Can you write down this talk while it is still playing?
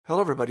Hello,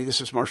 everybody. This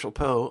is Marshall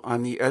Poe.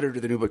 I'm the editor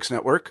of the New Books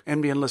Network.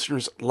 NBN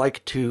listeners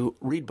like to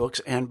read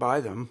books and buy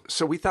them.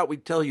 So we thought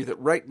we'd tell you that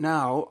right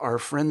now, our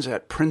friends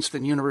at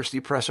Princeton University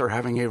Press are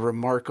having a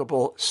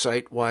remarkable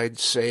site-wide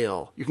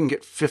sale. You can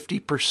get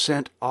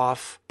 50%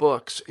 off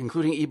books,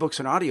 including ebooks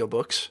and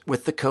audiobooks,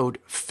 with the code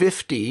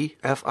 50,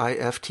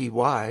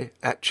 F-I-F-T-Y,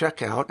 at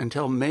checkout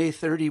until May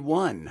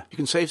 31. You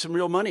can save some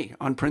real money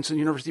on Princeton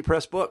University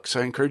Press books.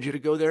 I encourage you to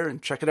go there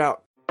and check it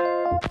out.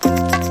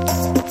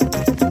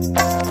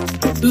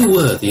 Who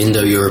were the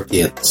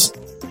Indo-Europeans?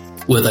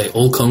 Were they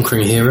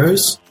all-conquering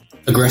heroes?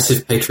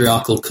 Aggressive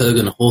patriarchal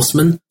Kurgan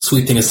horsemen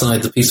sweeping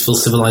aside the peaceful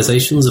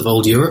civilizations of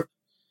old Europe?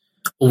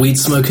 Or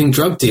weed-smoking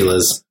drug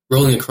dealers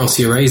rolling across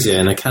Eurasia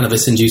in a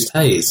cannabis-induced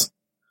haze?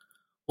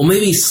 Or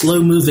maybe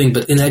slow-moving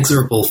but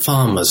inexorable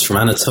farmers from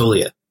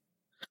Anatolia?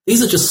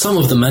 These are just some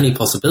of the many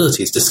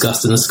possibilities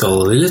discussed in the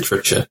scholarly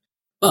literature.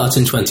 But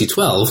in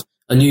 2012,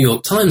 a New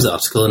York Times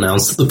article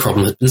announced that the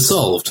problem had been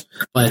solved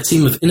by a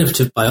team of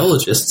innovative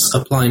biologists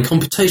applying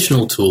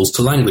computational tools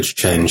to language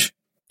change.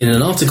 In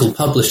an article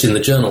published in the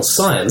journal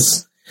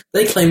Science,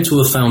 they claim to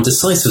have found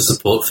decisive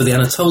support for the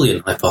Anatolian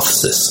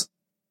hypothesis.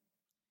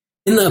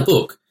 In their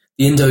book,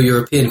 The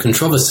Indo-European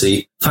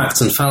Controversy,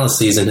 Facts and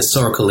Fallacies in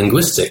Historical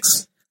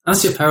Linguistics,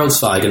 Asya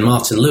Perelzweig and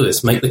Martin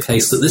Lewis make the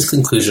case that this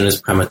conclusion is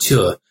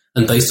premature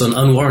and based on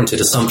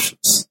unwarranted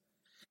assumptions.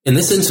 In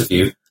this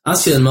interview,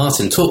 Asya and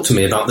Martin talk to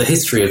me about the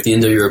history of the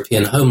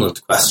Indo-European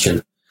homeland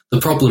question, the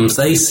problems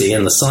they see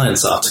in the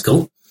Science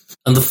article,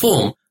 and the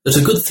form that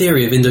a good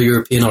theory of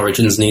Indo-European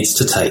origins needs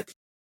to take.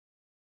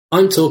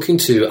 I'm talking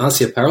to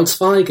Asya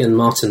Perelzweig and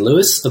Martin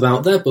Lewis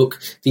about their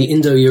book, The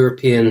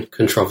Indo-European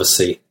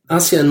Controversy.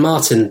 Asya and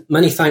Martin,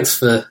 many thanks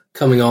for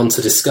coming on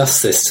to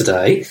discuss this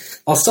today.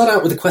 I'll start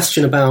out with a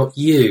question about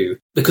you,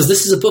 because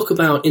this is a book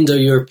about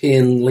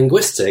Indo-European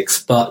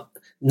linguistics, but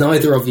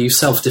neither of you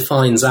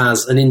self-defines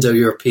as an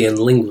Indo-European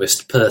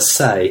linguist per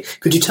se.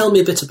 Could you tell me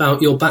a bit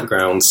about your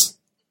backgrounds?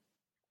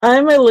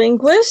 I'm a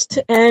linguist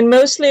and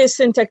mostly a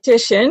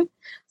syntactician,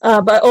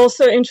 but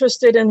also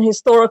interested in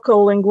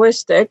historical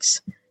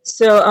linguistics.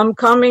 So I'm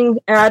coming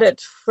at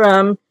it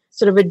from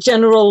sort of a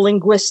general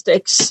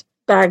linguistics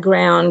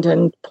background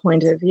and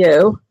point of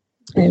view.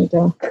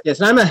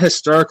 Yes, I'm a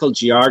historical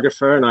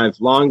geographer, and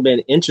I've long been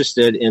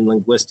interested in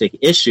linguistic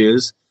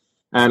issues.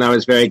 And I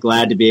was very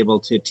glad to be able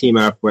to team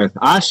up with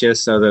Asya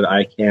so that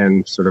I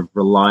can sort of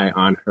rely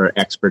on her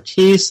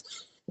expertise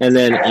and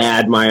then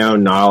add my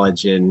own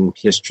knowledge in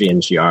history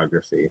and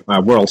geography,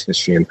 world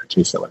history in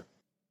particular.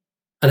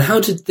 And how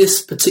did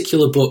this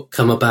particular book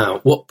come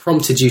about? What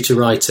prompted you to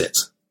write it?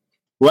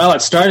 Well,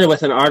 it started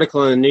with an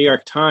article in the New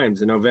York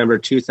Times in November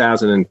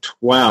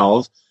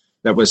 2012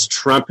 that was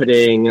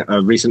trumpeting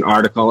a recent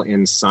article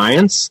in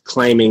Science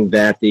claiming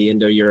that the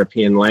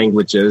Indo-European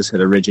languages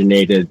had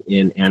originated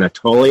in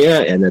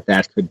Anatolia and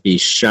that could be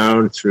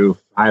shown through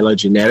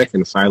phylogenetic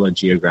and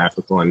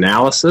phylogeographical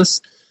analysis.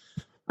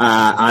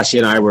 Asya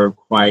and I were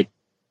quite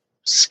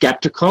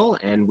skeptical,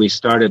 and we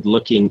started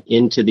looking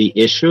into the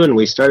issue, and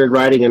we started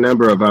writing a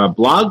number of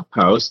blog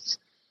posts.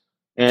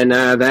 And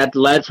that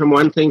led from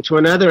one thing to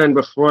another, and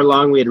before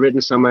long we had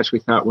written so much we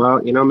thought,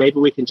 well, maybe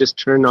we can just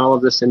turn all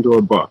of this into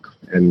a book.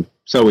 And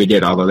so we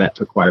did, although that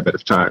took quite a bit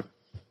of time.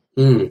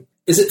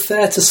 Is it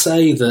fair to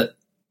say that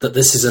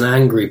this is an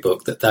angry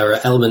book, that there are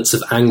elements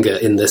of anger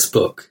in this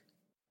book?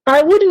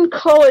 I wouldn't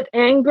call it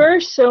anger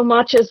so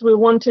much as we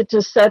wanted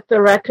to set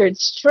the record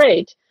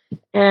straight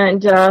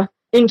and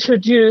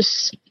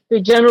introduce the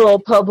general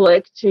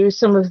public to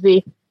some of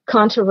the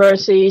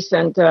controversies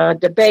and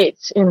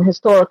debates in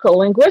historical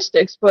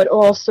linguistics, but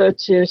also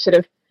to sort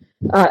of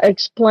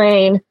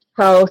explain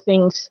how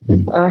things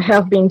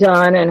have been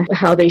done and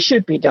how they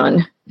should be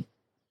done.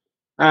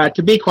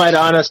 To be quite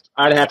honest,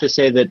 I'd have to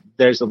say that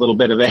there's a little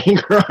bit of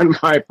anger on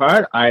my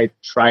part. I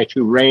try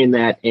to rein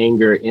that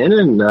anger in,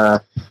 and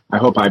I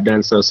hope I've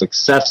done so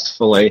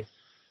successfully.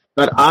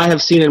 But I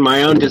have seen in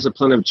my own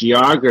discipline of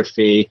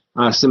geography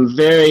some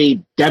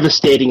very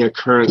devastating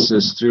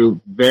occurrences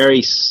through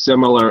very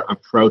similar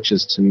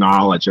approaches to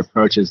knowledge,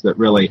 approaches that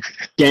really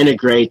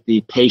denigrate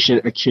the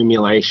patient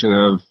accumulation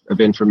of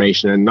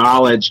information and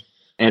knowledge,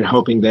 and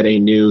hoping that a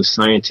new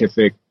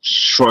scientific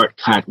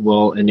shortcut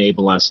will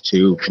enable us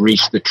to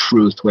reach the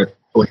truth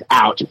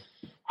without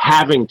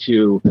having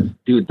to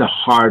do the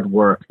hard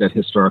work that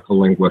historical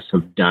linguists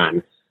have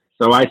done.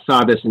 So I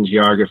saw this in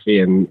geography,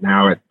 and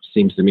now it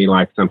seems to me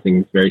like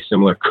something very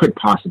similar could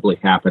possibly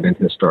happen in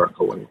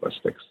historical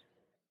linguistics.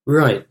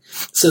 Right.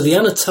 So the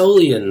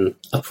Anatolian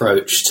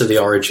approach to the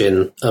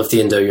origin of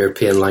the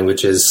Indo-European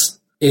languages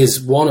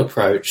is one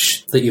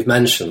approach that you've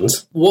mentioned.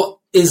 What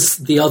is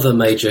the other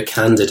major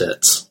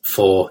candidate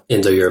for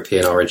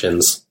Indo-European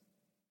origins?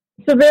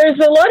 So there's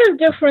a lot of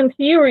different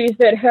theories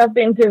that have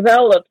been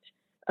developed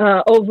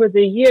over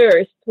the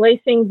years,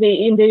 placing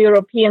the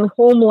Indo-European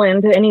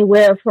homeland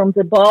anywhere from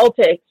the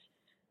Baltics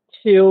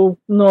to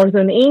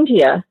northern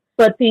India.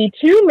 But the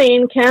two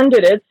main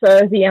candidates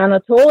are the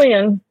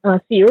Anatolian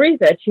theory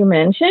that you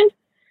mentioned,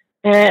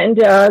 and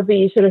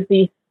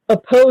the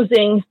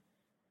opposing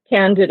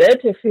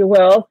candidate, if you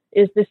will,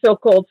 is the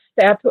so-called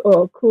steppe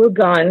or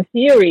kurgan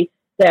theory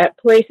that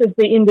places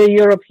the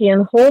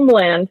Indo-European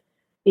homeland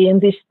in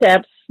the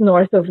steppes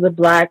north of the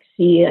Black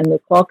Sea and the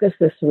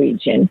Caucasus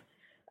region.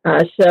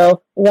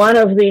 So one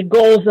of the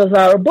goals of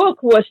our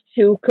book was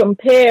to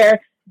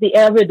compare the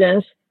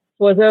evidence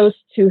for those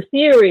two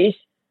theories,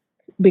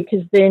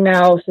 because they're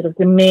now sort of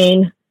the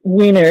main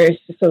winners,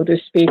 so to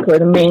speak, or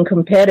the main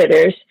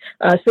competitors.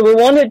 So we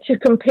wanted to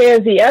compare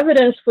the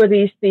evidence for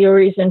these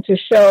theories and to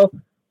show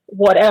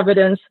what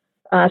evidence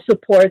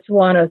supports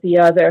one or the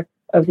other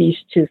of these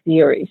two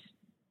theories.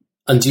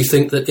 And do you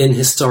think that in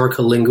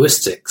historical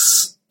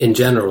linguistics, in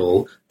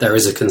general, there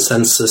is a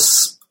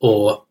consensus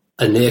or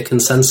a near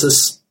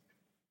consensus?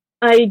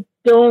 I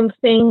don't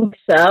think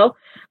so.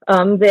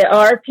 There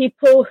are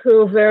people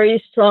who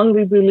very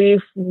strongly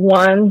believe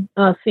one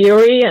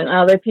theory and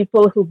other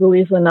people who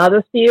believe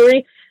another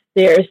theory.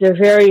 There's a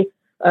very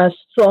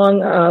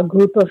strong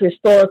group of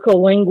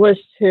historical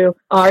linguists who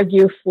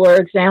argue, for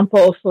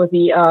example, for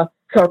the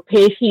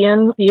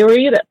Carpathian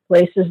theory that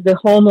places the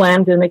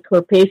homeland in the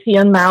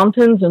Carpathian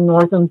Mountains in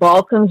northern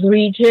Balkans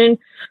region.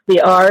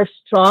 There are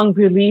strong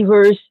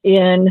believers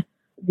in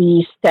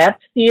the steppe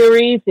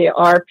theory. There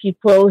are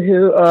people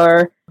who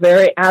are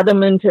very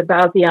adamant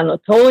about the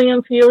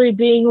Anatolian theory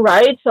being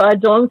right. So I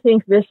don't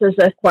think this is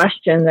a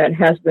question that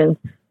has been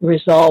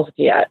resolved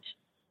yet.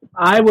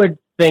 I would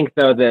think,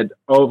 though, that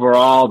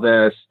overall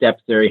the steppe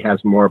theory has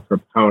more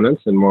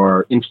proponents and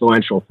more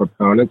influential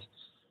proponents.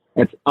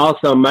 It's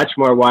also much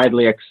more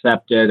widely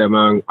accepted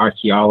among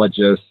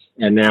archaeologists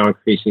and now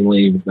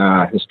increasingly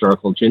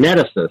historical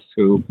geneticists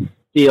who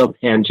deal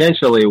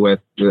tangentially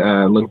with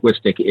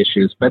linguistic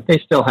issues, but they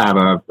still have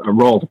a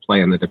role to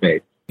play in the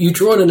debate. You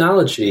draw an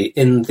analogy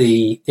in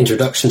the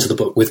introduction to the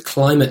book with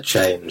climate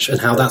change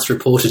and how that's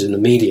reported in the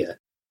media.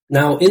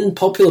 Now, in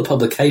popular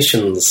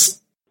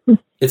publications,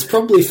 it's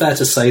probably fair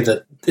to say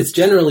that it's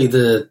generally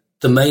the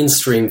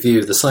mainstream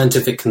view, the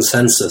scientific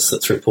consensus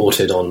that's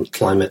reported on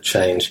climate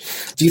change.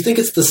 Do you think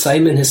it's the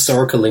same in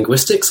historical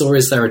linguistics, or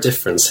is there a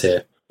difference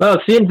here? Well,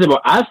 it seems to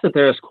us that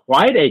there's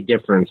quite a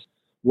difference.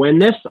 When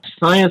this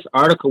science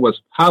article was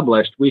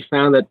published, we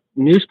found that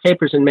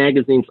newspapers and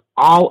magazines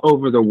all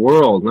over the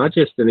world, not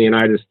just in the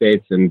United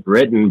States and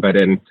Britain, but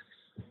in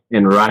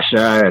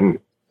Russia and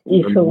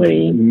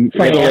Italy,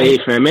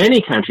 from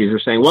many countries, are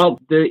saying, well,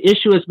 the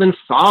issue has been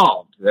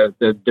solved.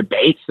 The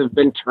debates have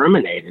been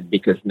terminated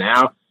because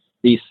now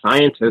these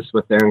scientists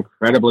with their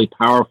incredibly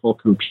powerful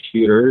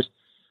computers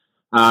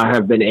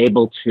have been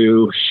able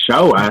to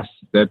show us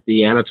that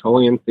the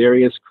Anatolian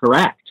theory is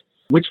correct,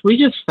 which we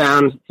just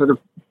found sort of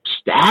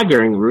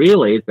staggering,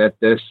 really, that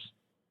this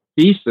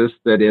thesis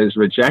that is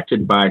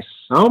rejected by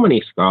so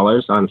many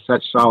scholars on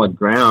such solid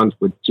ground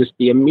would just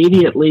be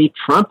immediately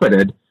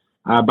trumpeted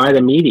by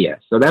the media.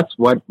 So that's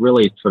what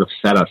really sort of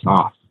set us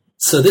off.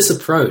 So this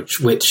approach,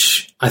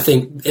 which I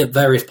think at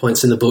various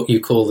points in the book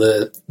you call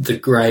the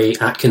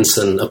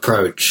Gray-Atkinson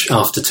approach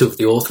after two of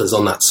the authors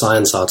on that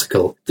science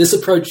article, this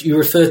approach you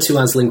refer to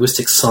as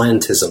linguistic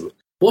scientism.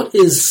 What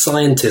is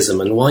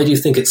scientism, and why do you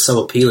think it's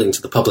so appealing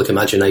to the public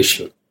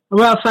imagination?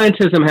 Well,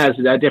 scientism has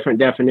different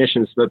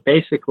definitions, but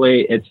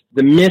basically it's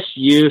the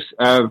misuse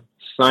of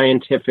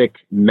scientific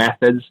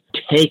methods,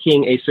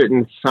 taking a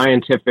certain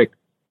scientific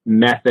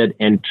method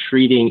and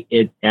treating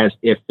it as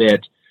if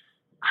it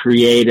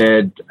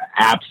created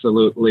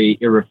absolutely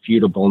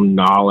irrefutable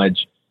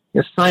knowledge.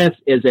 Science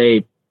is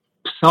a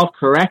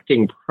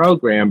self-correcting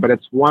program, but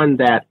it's one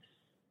that,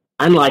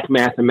 unlike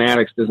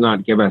mathematics, does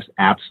not give us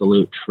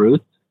absolute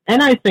truth.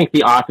 And I think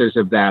the authors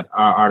of that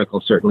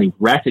article certainly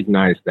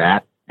recognize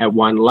that at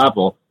one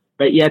level,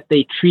 but yet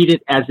they treat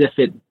it as if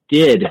it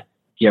did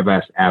give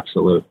us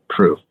absolute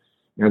proof.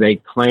 They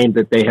claim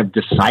that they have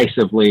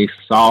decisively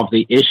solved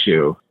the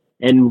issue.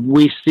 And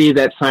we see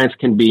that science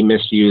can be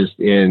misused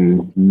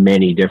in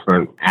many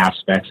different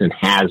aspects and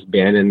has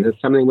been. And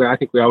it's something where I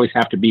think we always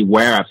have to be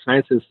aware of.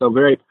 Science is so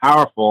very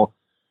powerful,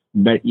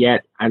 but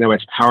yet I know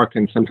its power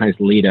can sometimes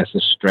lead us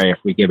astray if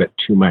we give it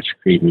too much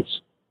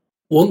credence.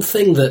 One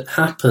thing that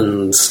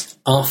happened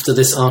after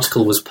this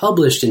article was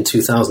published in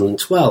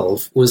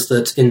 2012 was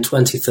that in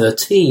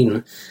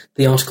 2013,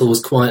 the article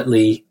was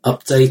quietly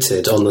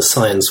updated on the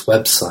Science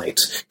website.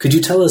 Could you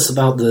tell us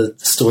about the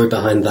story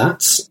behind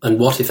that and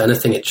what, if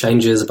anything, it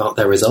changes about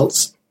their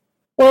results?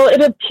 Well,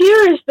 it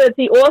appears that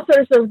the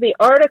authors of the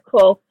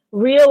article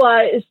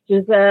realized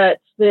that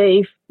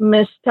they've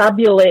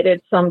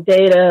mistabulated some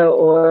data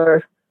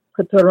or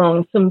put the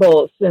wrong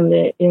symbols in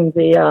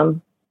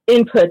the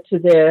input to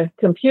their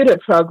computer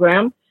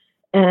program,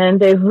 and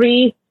they've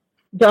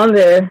redone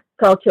their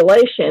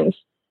calculations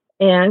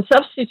and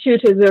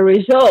substituted the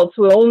results.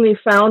 We only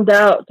found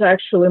out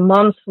actually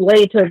months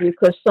later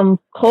because some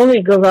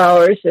colleague of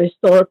ours, a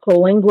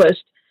historical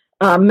linguist,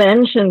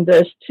 mentioned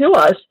this to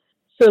us.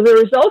 So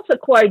the results are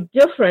quite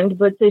different,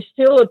 but they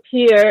still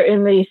appear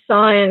in the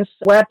Science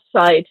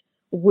website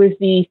with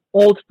the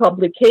old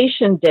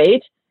publication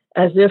date,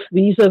 as if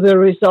these are the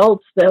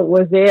results that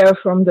were there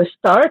from the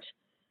start.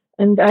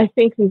 And I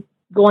think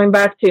going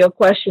back to your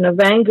question of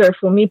anger,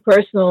 for me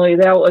personally,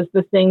 that was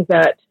the thing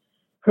that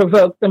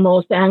provoked the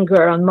most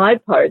anger on my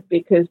part,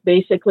 because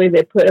basically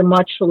they put a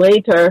much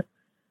later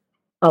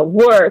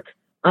work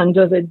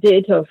under the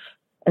date of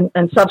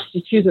and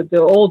substituted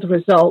the old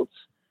results.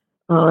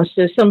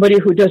 So somebody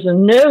who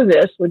doesn't know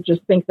this would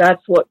just think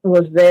that's what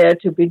was there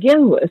to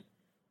begin with.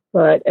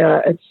 But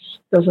it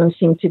doesn't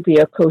seem to be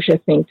a kosher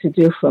thing to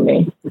do for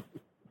me.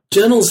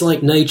 Journals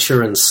like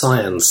Nature and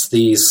Science,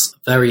 these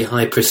very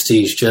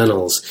high-prestige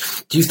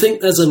journals, do you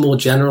think there's a more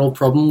general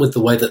problem with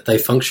the way that they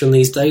function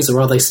these days, or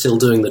are they still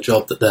doing the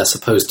job that they're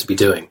supposed to be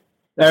doing?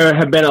 There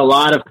have been a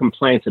lot of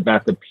complaints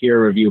about the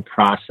peer review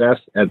process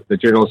at the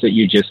journals that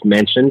you just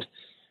mentioned.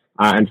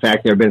 In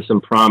fact, there have been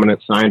some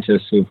prominent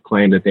scientists who've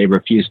claimed that they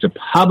refuse to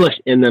publish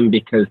in them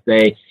because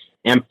they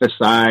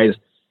emphasize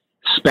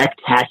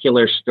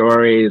spectacular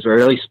stories, or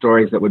at least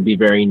stories that would be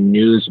very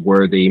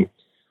newsworthy.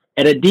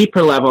 At a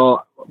deeper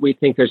level, we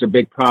think there's a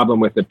big problem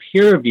with the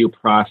peer review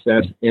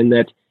process in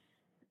that,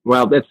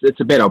 well, it's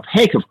a bit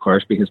opaque, of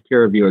course, because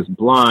peer review is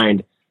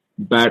blind.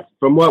 But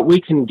from what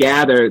we can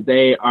gather,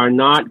 they are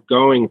not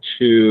going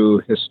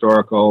to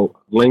historical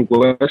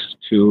linguists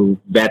to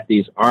vet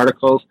these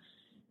articles.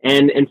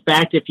 And in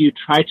fact, if you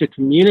try to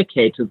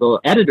communicate to the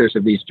editors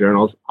of these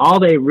journals, all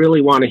they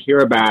really want to hear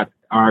about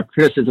are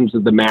criticisms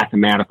of the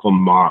mathematical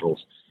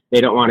models.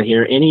 They don't want to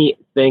hear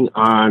anything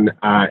on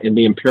in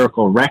the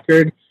empirical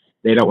record.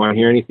 They don't want to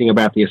hear anything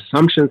about the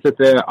assumptions that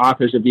the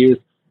authors have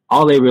used.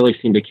 All they really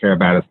seem to care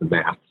about is the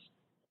maths.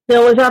 That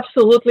was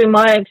absolutely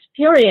my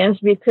experience,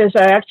 because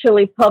I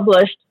actually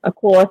published a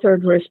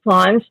co-authored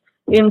response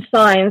in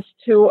Science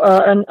to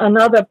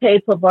another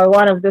paper by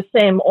one of the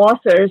same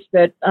authors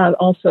that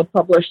also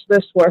published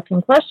this work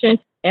in question.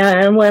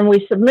 And when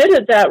we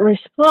submitted that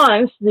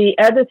response, the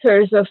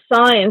editors of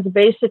Science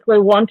basically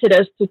wanted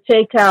us to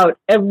take out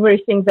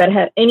everything that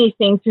had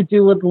anything to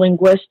do with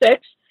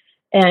linguistics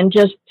and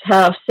just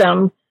have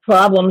some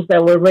problems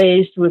that were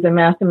raised with the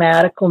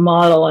mathematical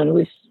model and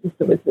with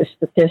the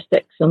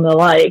statistics and the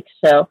like.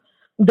 So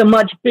the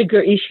much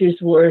bigger issues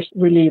were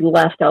really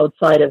left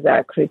outside of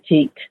that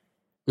critique.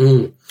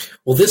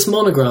 Well, this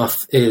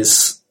monograph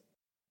is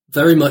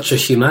very much a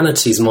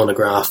humanities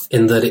monograph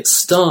in that it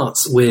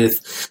starts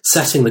with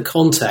setting the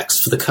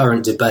context for the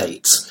current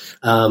debate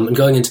and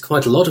going into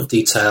quite a lot of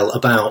detail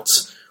about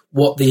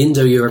what the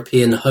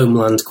Indo-European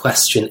homeland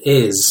question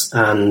is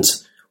and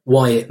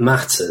why it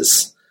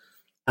matters.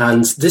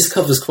 And this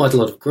covers quite a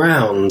lot of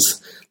ground.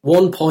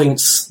 One point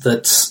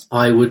that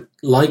I would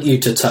like you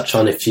to touch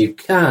on, if you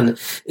can,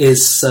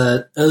 is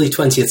early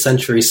 20th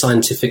century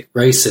scientific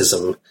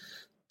racism.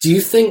 Do you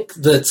think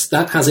that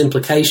that has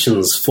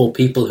implications for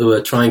people who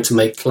are trying to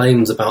make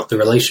claims about the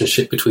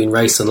relationship between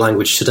race and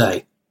language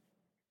today?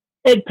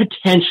 It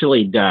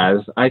potentially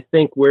does. I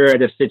think we're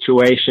at a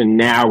situation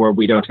now where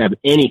we don't have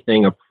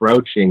anything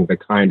approaching the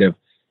kind of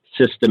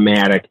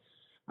systematic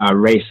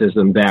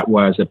racism that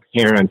was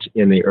apparent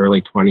in the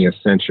early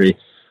 20th century.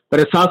 But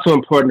it's also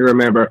important to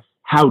remember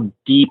how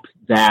deep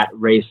that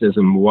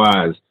racism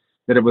was,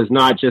 that it was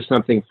not just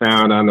something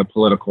found on the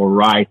political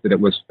right, that it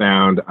was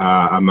found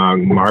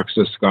among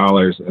Marxist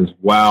scholars as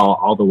well,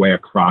 all the way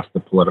across the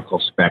political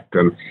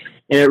spectrum.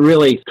 And it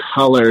really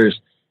colors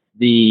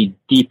the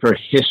deeper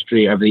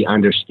history of the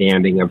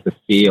understanding of the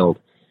field.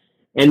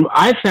 And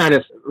I found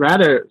it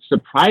rather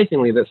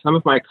surprisingly that some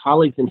of my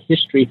colleagues in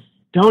history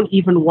don't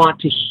even want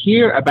to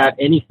hear about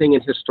anything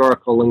in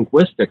historical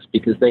linguistics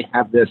because they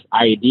have this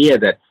idea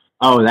that,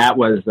 oh, that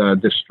was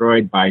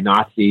destroyed by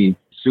Nazi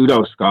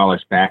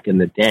pseudo-scholars back in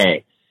the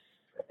day.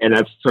 And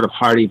that's sort of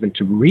hard even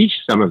to reach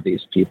some of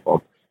these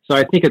people. So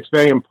I think it's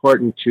very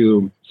important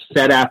to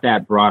set out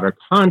that broader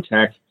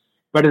context,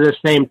 but at the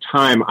same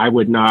time, I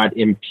would not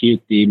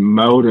impute the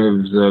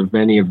motives of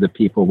any of the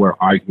people we're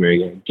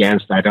arguing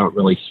against. I don't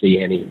really see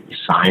any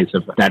signs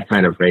of that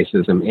kind of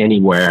racism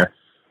anywhere,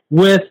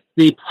 with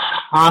the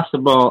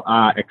possible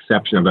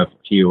exception of a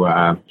few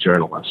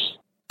journalists.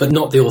 But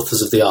not the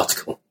authors of the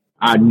article?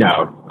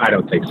 No, I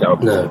don't think so.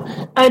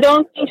 No. I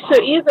don't think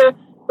so either,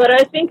 but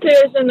I think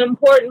there's an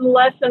important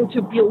lesson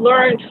to be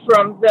learned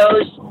from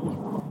those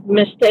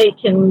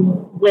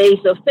mistaken ways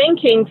of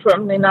thinking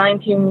from the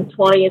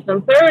 1920s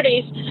and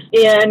 30s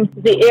in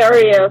the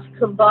area of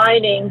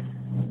combining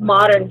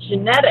modern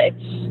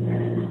genetics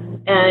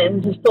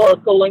and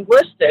historical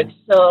linguistics.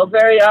 So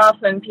very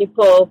often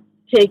people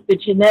take the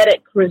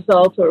genetic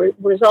results or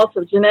results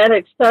of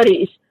genetic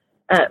studies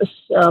as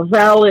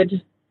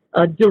valid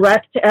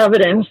direct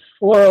evidence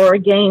for or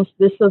against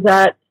this or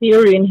that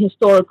theory in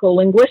historical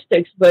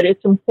linguistics, but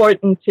it's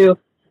important to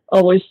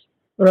always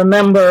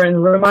remember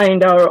and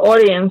remind our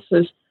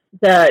audiences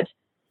that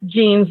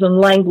genes and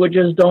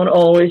languages don't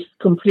always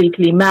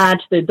completely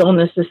match. They don't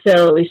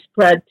necessarily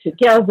spread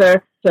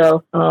together.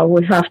 So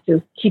we have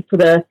to keep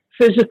the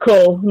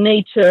physical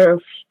nature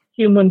of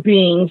human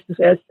beings,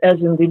 as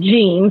in the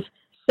genes,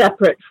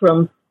 separate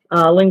from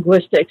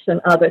linguistics and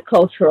other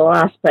cultural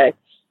aspects.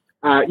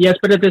 Yes,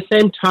 but at the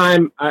same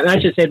time, and I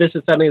should say this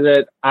is something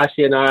that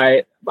Asya and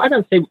I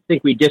don't think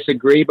we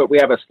disagree, but we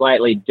have a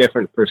slightly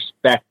different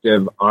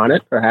perspective on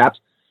it, perhaps.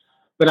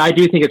 But I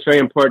do think it's very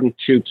important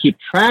to keep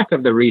track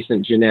of the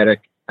recent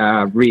genetic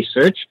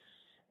research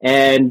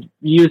and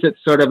use it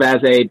sort of as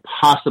a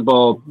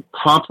possible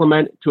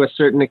complement to a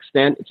certain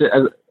extent.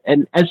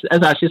 And as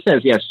Asya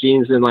says, yes,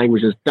 genes and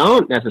languages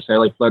don't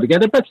necessarily flow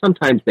together, but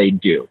sometimes they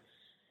do.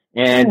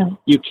 And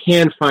you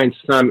can find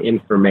some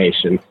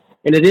information.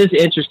 And it is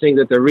interesting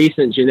that the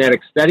recent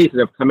genetic studies that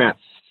have come out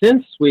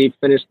since we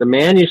finished the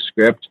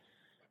manuscript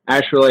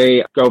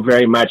actually go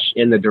very much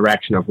in the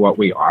direction of what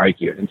we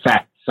argued. In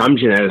fact, some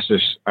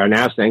geneticists are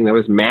now saying there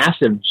was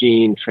massive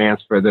gene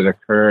transfer that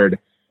occurred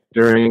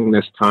during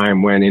this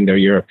time when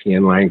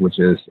Indo-European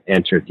languages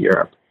entered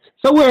Europe.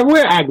 So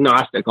we're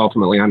agnostic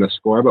ultimately on the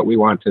score, but we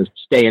want to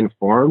stay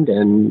informed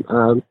and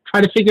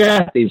try to figure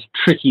out these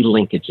tricky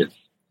linkages.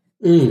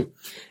 Yeah,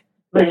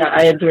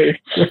 I agree.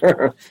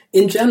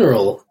 In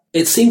general,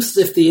 it seems as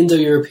if the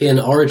Indo-European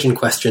origin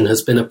question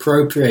has been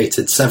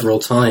appropriated several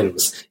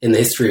times in the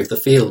history of the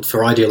field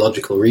for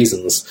ideological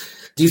reasons.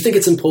 Do you think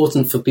it's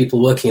important for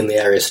people working in the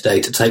area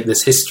today to take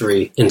this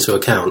history into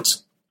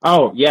account?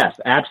 Oh, yes,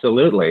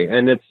 absolutely.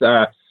 And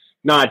it's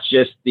not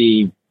just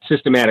the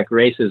systematic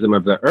racism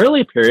of the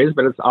early periods,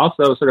 but it's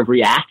also sort of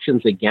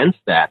reactions against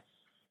that.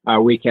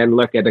 We can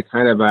look at a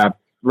kind of a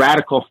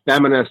radical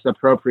feminist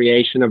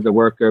appropriation of the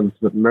work of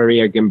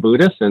Maria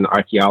Gimbutas, an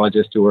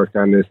archaeologist who worked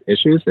on these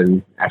issues,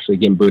 and actually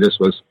Gimbutas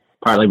was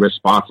partly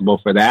responsible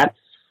for that.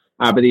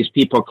 But these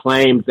people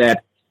claimed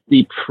that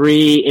the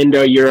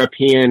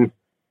pre-Indo-European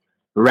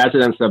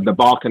residents of the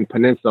Balkan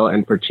Peninsula,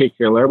 in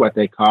particular, what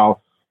they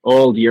call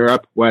Old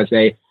Europe, was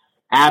a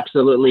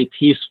absolutely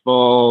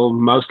peaceful,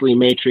 mostly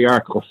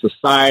matriarchal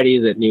society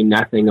that knew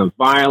nothing of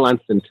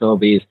violence until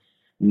these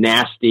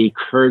nasty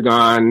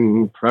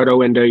Kurgan,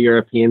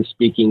 Proto-Indo-European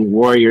speaking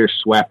warriors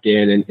swept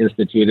in and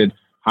instituted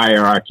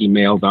hierarchy,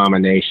 male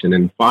domination,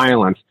 and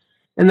violence.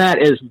 And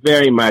that is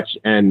very much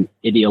an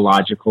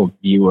ideological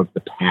view of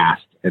the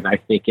past. And I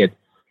think it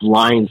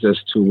blinds us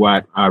to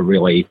what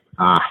really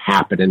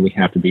happened, and we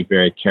have to be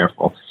very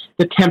careful.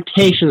 The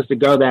temptations to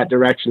go that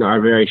direction are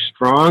very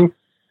strong,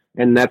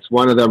 and that's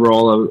one of the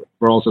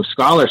roles of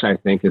scholars, I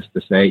think, is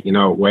to say,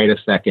 wait a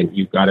second,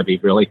 you've got to be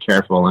really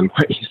careful in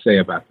what you say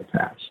about the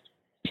past.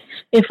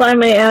 If I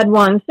may add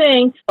one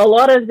thing, a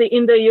lot of the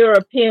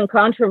Indo-European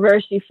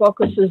controversy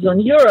focuses on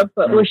Europe,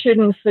 but we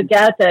shouldn't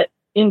forget that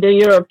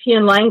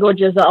Indo-European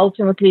languages are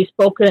ultimately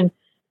spoken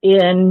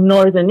in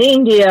northern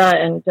India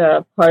and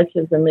parts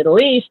of the Middle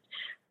East.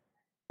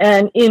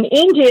 And in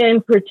India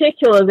in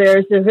particular,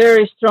 there's a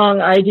very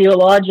strong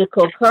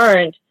ideological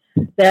current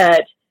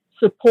that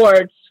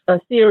supports a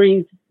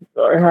theory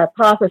or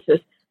hypothesis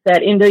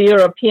that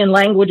Indo-European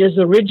languages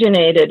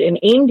originated in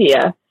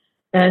India.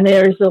 And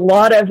there's a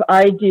lot of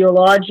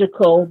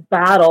ideological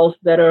battles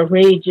that are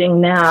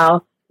raging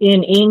now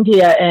in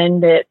India,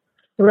 and that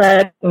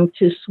threaten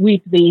to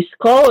sweep the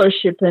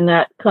scholarship in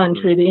that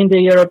country, the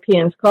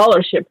Indo-European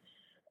scholarship,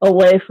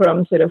 away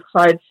from sort of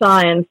hard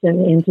science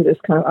and into this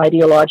kind of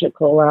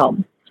ideological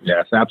realm.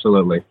 Yes,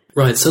 absolutely.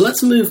 Right, so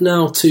let's move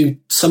now to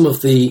some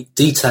of the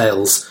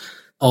details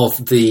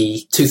of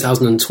the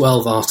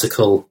 2012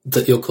 article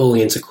that you're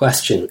calling into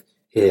question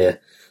here.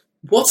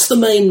 What's the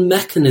main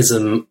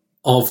mechanism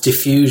of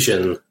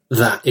diffusion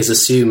that is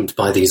assumed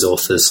by these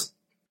authors?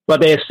 Well,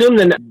 they assume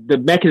the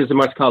mechanism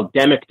what's called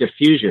demic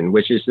diffusion,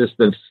 which is just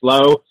the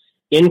slow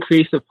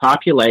increase of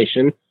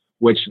population,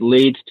 which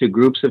leads to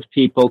groups of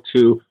people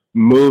to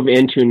move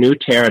into new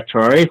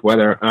territory,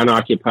 whether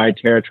unoccupied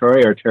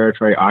territory or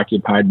territory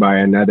occupied by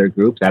another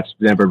group. That's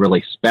never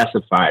really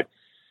specified.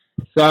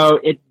 So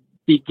it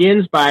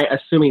begins by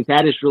assuming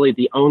that is really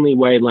the only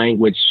way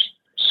language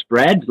is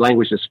spread,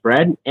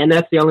 and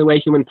that's the only way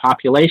human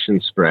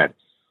populations spread.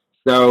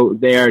 So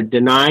they're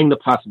denying the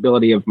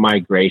possibility of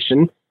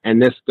migration,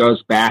 and this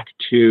goes back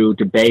to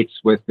debates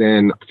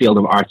within the field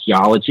of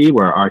archaeology,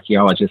 where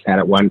archaeologists had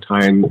at one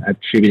time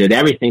attributed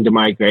everything to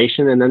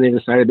migration, and then they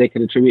decided they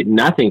could attribute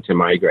nothing to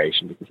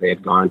migration because they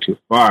had gone too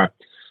far.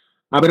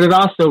 But it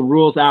also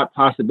rules out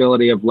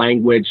possibility of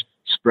language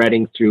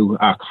spreading through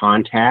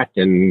contact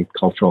and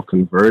cultural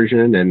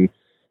conversion and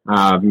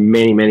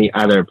many, many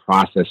other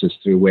processes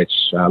through which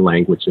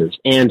languages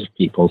and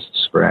peoples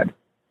spread.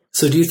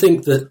 So do you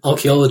think that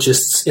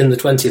archaeologists in the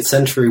 20th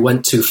century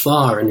went too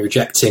far in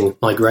rejecting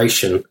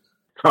migration?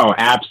 Oh,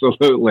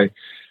 absolutely.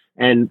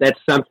 And that's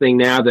something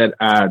now that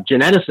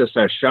geneticists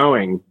are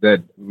showing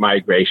that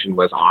migration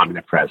was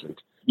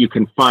omnipresent. You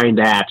can find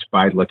that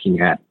by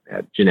looking at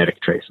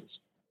genetic traces.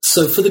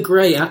 So for the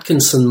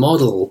Gray-Atkinson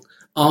model,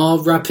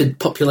 are rapid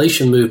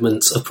population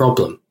movements a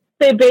problem?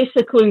 They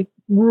basically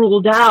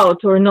ruled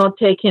out or not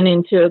taken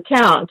into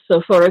account.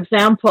 So, for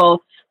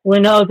example, we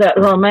know that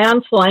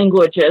Romance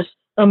languages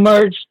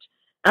emerged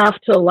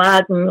after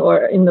Latin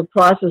or in the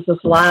process of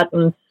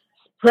Latin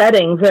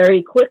spreading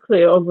very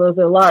quickly over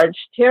the large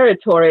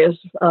territory as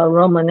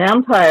Roman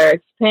Empire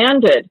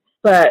expanded.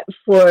 But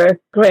for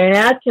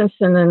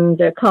Gray-Atkinson and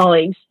their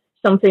colleagues,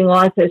 something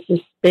like this is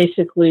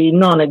basically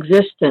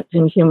non-existent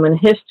in human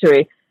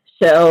history.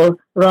 So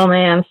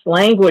Romance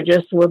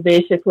languages were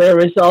basically a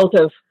result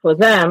of, for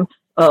them,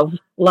 of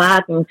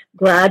Latin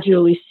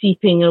gradually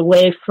seeping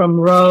away from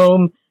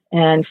Rome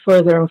and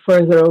further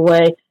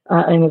away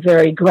in a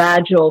very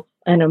gradual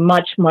and a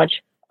much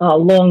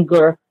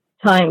longer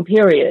time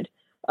period.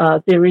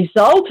 The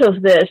result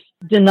of this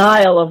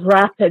denial of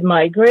rapid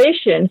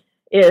migration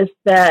is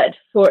that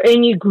for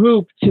any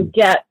group to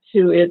get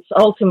to its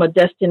ultimate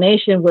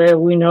destination, where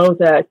we know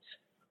that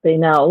they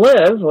now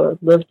live or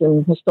lived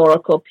in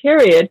historical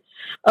period,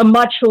 a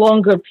much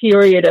longer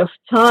period of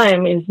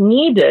time is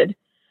needed.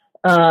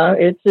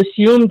 It's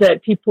assumed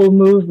that people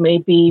move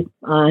maybe,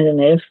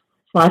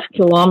 5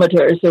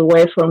 kilometers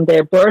away from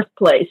their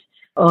birthplace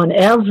on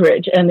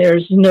average, and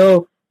there's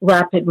no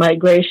rapid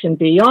migration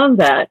beyond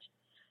that.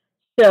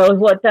 So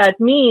what that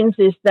means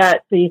is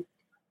that the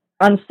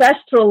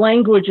ancestral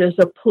languages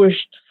are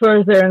pushed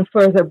further and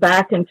further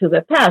back into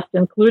the past,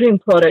 including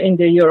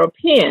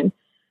Proto-Indo-European,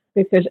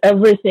 because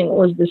everything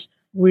was this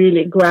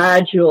really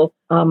gradual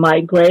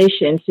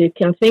migration. So you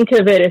can think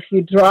of it, if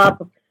you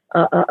drop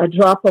a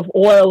drop of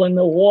oil in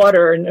the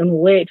water and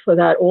wait for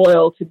that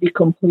oil to be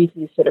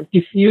completely sort of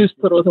diffused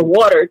through the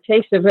water, it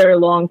takes a very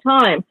long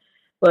time.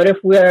 But if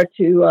we are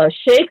to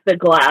shake the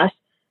glass,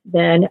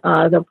 then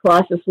the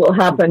process will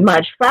happen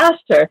much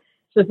faster.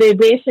 So they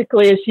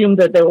basically assumed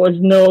that there was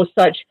no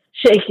such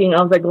shaking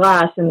of the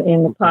glass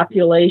in the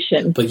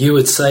population. But you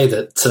would say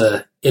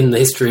that in the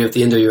history of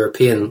the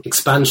Indo-European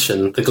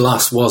expansion, the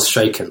glass was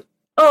shaken.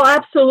 Oh,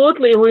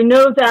 absolutely. We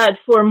know that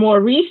for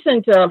more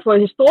recent, for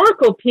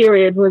historical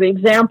period, with the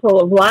example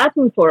of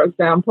Latin, for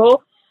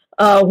example,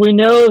 we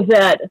know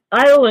that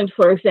Ireland,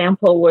 for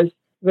example, was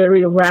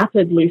very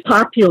rapidly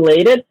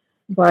populated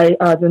by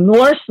the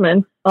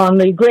Norsemen. On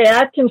the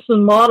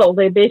Gray-Atkinson model,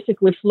 they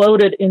basically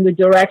floated in the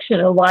direction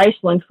of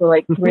Iceland for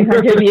like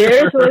 300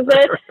 years, was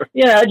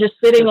it? Just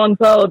sitting on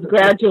boats,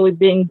 gradually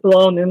being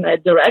blown in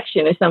that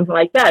direction or something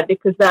like that,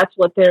 because that's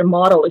what their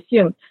model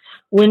assumed.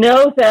 We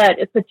know that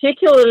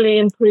particularly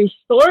in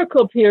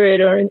prehistorical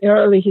period or in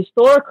early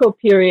historical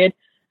period,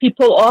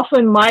 people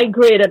often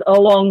migrated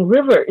along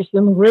rivers,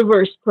 and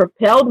rivers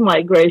propelled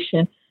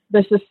migration.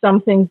 This is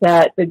something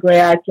that the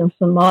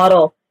Gray-Atkinson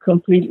model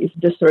completely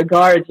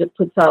disregards. It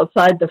puts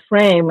outside the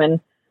frame, and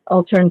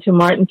I'll turn to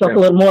Martin, talk a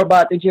little more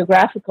about the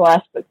geographical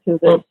aspects of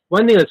this. Well,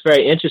 one thing that's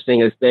very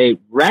interesting is they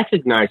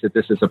recognize that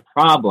this is a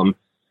problem,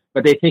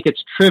 but they think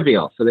it's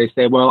trivial. So they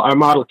say, well, our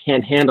model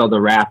can't handle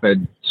the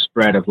rapid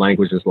spread of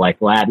languages like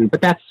Latin,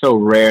 but that's so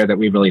rare that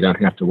we really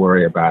don't have to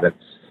worry about it.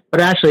 But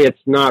actually, it's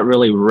not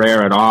really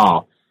rare at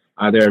all.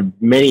 There are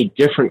many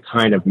different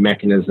kind of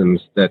mechanisms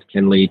that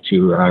can lead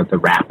to the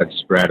rapid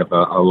spread of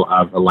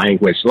a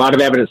language. A lot of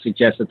evidence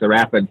suggests that the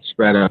rapid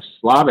spread of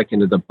Slavic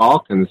into the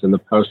Balkans in the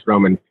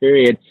post-Roman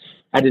period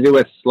had to do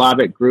with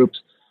Slavic groups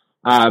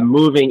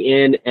moving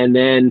in and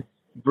then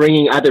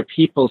bringing other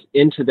peoples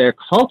into their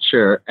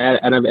culture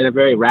in a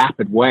very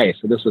rapid way.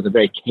 So this was a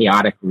very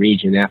chaotic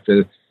region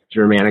after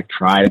Germanic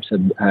tribes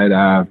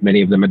had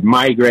many of them had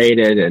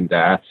migrated, and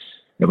there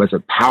was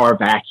a power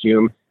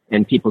vacuum.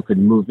 And people could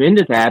move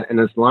into that, and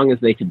as long as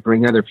they could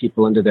bring other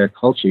people into their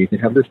culture, you could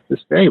have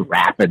this very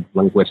rapid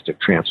linguistic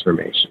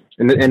transformation.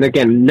 And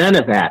again, none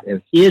of that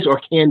is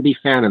or can be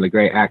found in the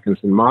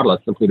Gray-Atkinson model.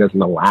 It simply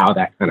doesn't allow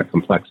that kind of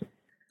complexity.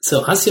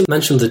 So as you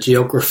mentioned the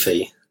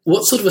geography,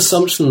 what sort of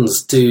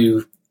assumptions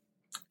do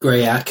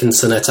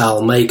Gray-Atkinson et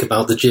al. Make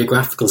about the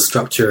geographical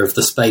structure of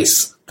the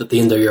space that the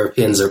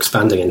Indo-Europeans are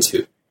expanding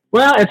into?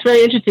 Well, it's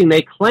very interesting.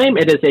 They claim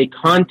it is a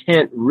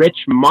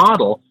content-rich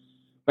model,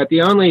 but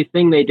the only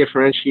thing they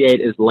differentiate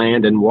is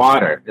land and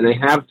water. And they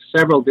have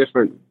several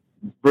different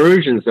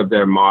versions of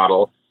their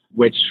model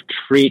which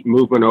treat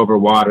movement over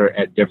water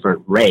at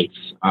different rates.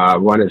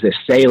 One is a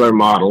sailor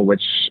model,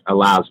 which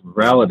allows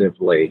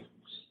relatively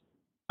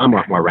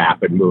somewhat more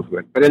rapid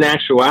movement. But in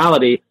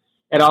actuality,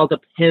 it all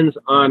depends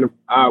on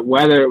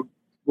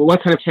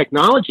what kind of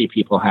technology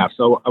people have.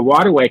 So a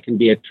waterway can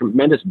be a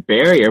tremendous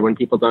barrier when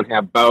people don't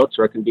have boats,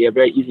 or it can be a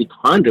very easy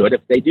conduit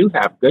if they do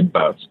have good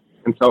boats.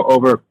 And so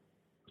over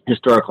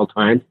historical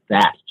times,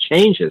 that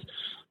changes.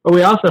 But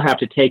we also have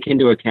to take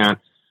into account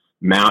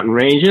mountain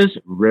ranges,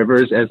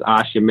 rivers, as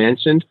Asya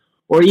mentioned,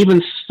 or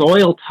even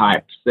soil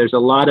types. There's a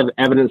lot of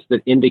evidence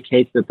that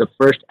indicates that the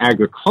first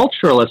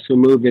agriculturalists who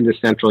moved into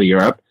Central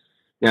Europe,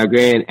 now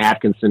Gray and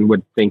Atkinson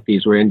would think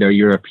these were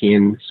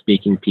Indo-European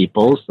speaking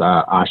peoples.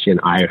 Asya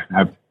and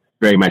I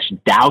very much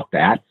doubt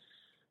that.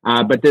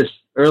 But this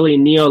early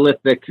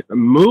Neolithic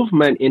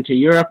movement into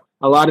Europe,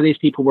 a lot of these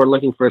people were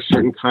looking for a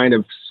certain kind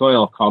of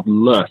soil called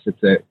loess.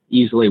 It's an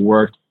easily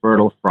worked,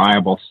 fertile,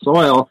 friable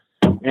soil,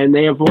 and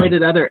they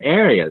avoided other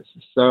areas.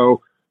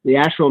 So the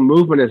actual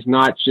movement is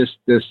not just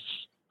this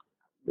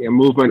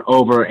movement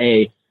over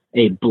a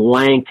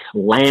blank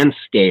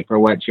landscape, or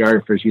what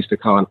geographers used to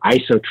call an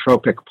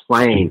isotropic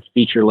plane,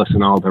 featureless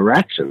in all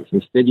directions.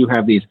 Instead, you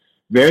have these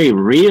very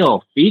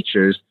real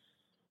features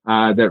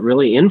that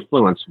really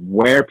influence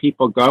where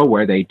people go,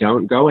 where they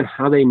don't go, and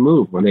how they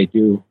move when they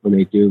do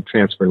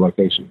transfer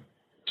location.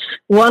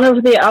 one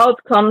of the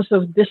outcomes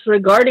of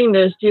disregarding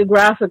those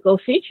geographical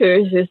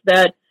features is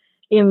that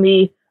in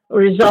the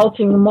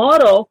resulting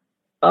model,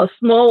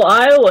 small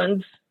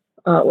islands,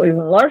 or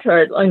even larger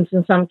islands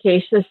in some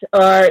cases,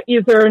 are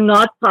either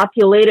not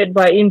populated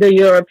by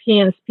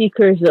Indo-European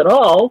speakers at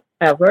all,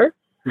 ever,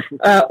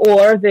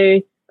 or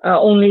they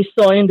only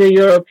saw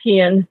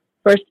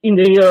first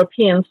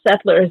Indo-European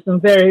settlers in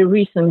very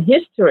recent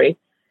history,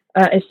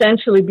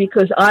 essentially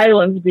because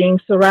islands being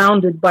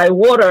surrounded by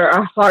water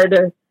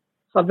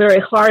are very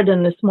hard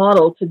in this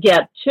model to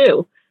get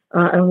to.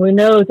 And we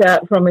know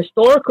that from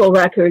historical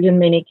record in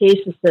many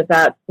cases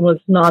that was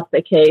not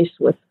the case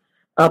with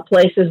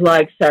places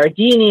like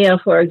Sardinia,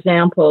 for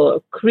example,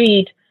 or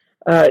Crete.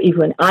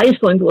 Even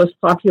Iceland was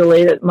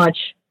populated much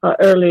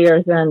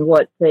earlier than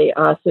what they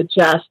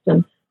suggest,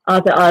 and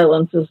other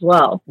islands as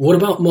well. What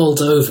about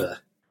Moldova?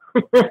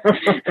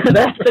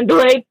 That's a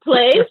great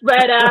place,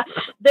 but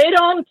they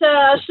don't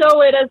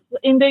show it as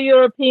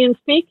Indo-European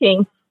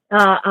speaking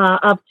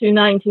up to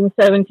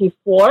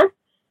 1974,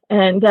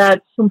 and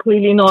that's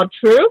completely not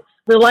true.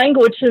 The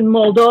language in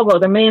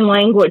Moldova, the main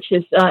language,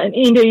 is an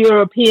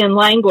Indo-European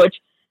language,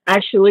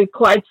 actually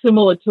quite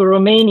similar to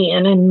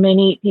Romanian, and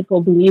many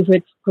people believe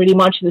it's pretty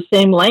much the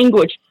same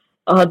language,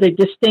 the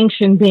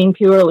distinction being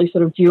purely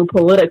sort of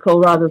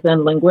geopolitical rather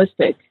than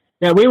linguistic.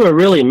 Now, we were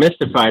really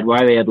mystified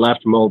why they had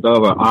left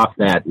Moldova off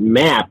that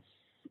map,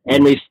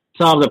 and we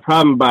solved the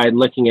problem by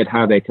looking at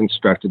how they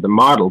constructed the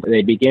model.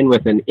 They begin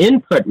with an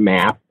input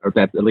map, or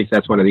at least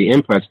that's one of the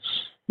inputs,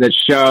 that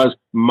shows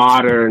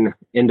modern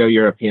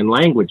Indo-European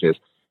languages.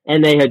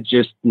 And they had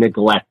just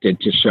neglected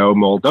to show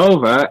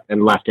Moldova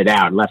and left it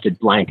out, left it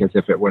blank as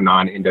if it were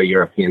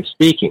non-Indo-European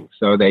speaking.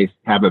 So they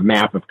have a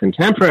map of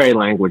contemporary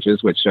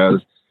languages, which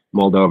shows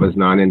Moldova's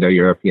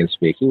non-Indo-European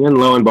speaking. And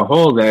lo and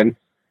behold, then,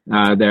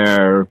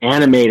 their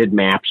animated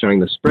map showing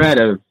the spread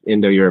of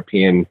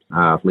Indo-European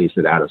leaves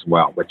it out as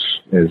well, which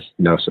is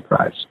no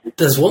surprise.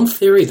 There's one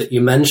theory that you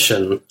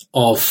mention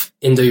of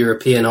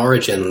Indo-European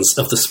origins,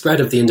 of the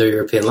spread of the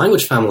Indo-European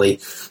language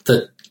family,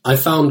 that I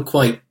found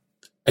quite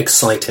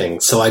exciting.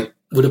 So I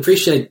would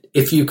appreciate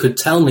if you could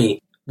tell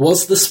me,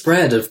 was the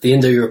spread of the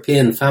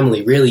Indo-European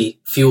family really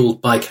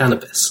fueled by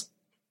cannabis?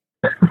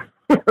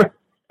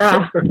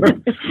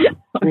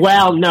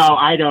 Well, no,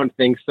 I don't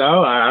think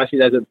so. She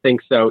doesn't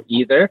think so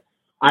either.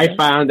 I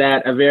found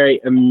that a very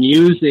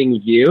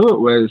amusing view. It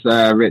was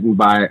written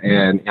by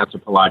an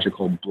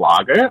anthropological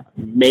blogger,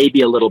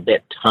 maybe a little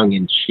bit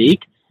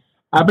tongue-in-cheek.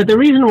 But the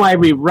reason why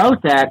we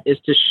wrote that is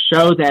to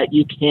show that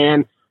you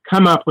can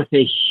come up with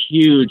a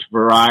huge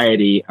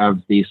variety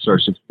of these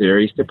sorts of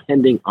theories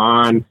depending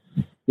on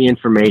the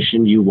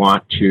information you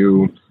want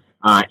to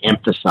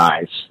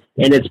emphasize.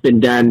 And it's been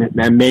done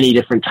many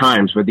different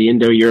times where the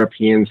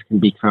Indo-Europeans can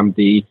become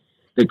the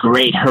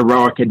great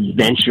heroic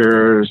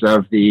adventurers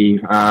of the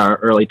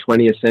early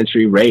 20th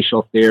century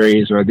racial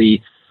theories, or the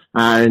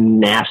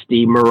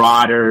nasty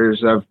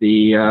marauders of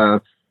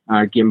the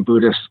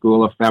Gimbuddha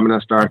school of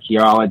feminist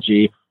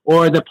archaeology,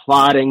 or the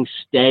plodding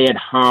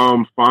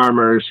stay-at-home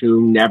farmers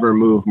who never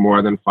move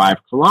more than 5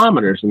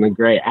 kilometers in the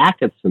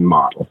Gray-Atkinson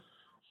model.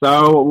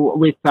 So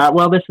we thought,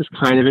 well, this is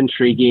kind of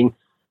intriguing.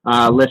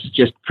 Let's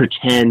just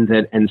pretend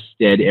that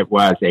instead it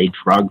was a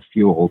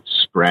drug-fueled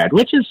spread,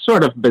 which is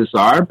sort of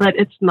bizarre, but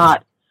it's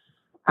not.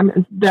 I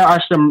mean, there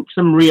are some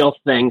real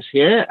things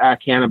here.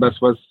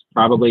 Cannabis was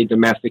probably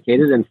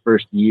domesticated and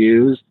first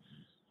used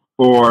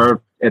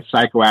for its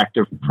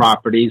psychoactive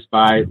properties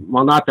by,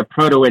 well, not the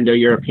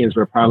Proto-Indo-Europeans,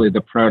 but probably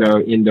the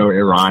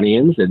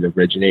Proto-Indo-Iranians. It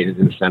originated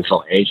in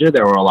Central Asia.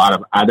 There were a lot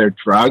of other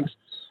drugs.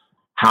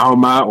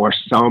 Hauma or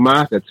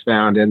soma that's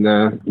found in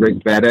the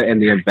Rig Veda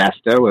and the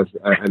Avesta was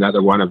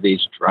another one of these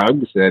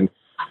drugs. And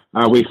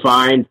we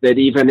find that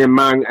even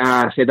among,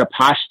 say, the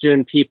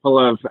Pashtun people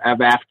of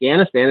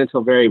Afghanistan,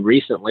 until very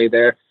recently,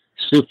 they're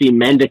Sufi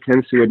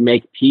mendicants who would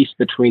make peace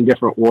between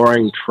different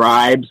warring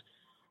tribes.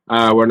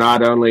 Were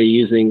not only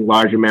using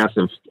large amounts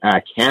of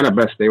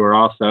cannabis, they were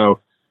also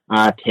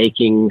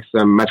taking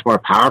some much more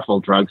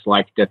powerful drugs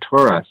like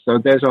datura. So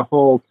there's a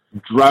whole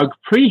drug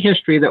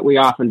prehistory that we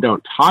often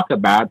don't talk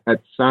about,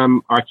 but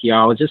some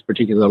archaeologists,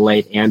 particularly the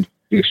late Andrew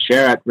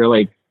Sherratt,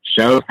 really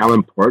showed how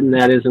important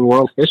that is in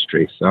world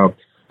history. So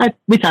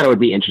we thought it would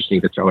be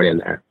interesting to throw it in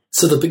there.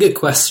 So the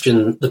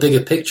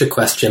bigger picture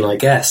question, I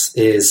guess,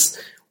 is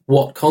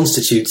what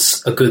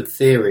constitutes a good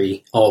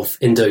theory of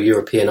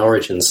Indo-European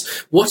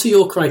origins? What are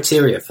your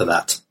criteria for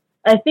that?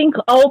 I think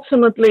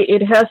ultimately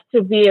it has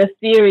to be a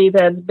theory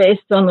that's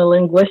based on the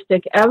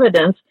linguistic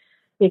evidence,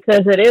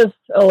 because it is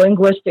a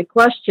linguistic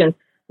question.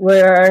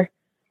 We're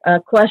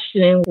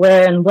questioning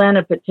where and when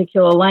a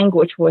particular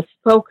language was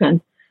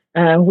spoken.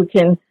 We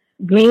can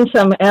glean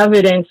some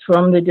evidence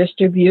from the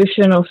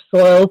distribution of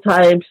soil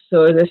types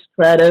or the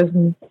spread of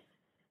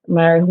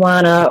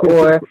marijuana,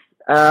 or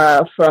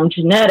from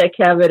genetic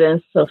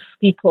evidence of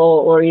people,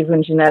 or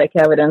even genetic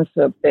evidence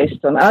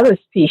based on other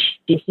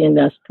species in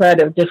the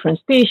spread of different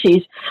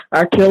species,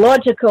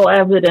 archaeological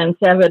evidence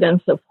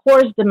of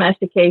horse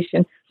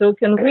domestication. So we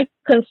can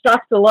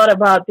reconstruct a lot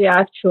about the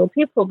actual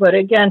people, but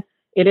again,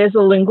 it is a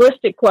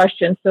linguistic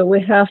question, so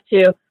we have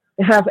to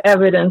have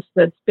evidence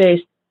that's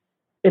based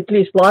at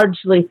least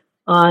largely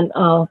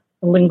on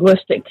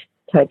linguistic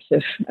types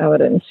of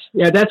evidence.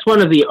 Yeah, that's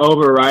one of the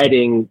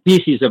overriding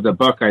theses of the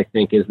book, I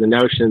think, is the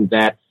notion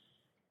that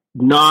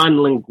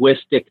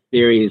non-linguistic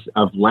theories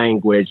of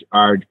language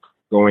are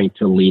going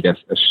to lead us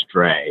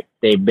astray.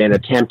 They've been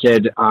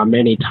attempted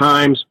many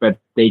times, but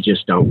they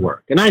just don't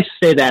work. And I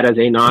say that as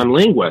a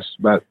non-linguist,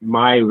 but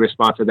my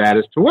response to that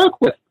is to work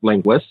with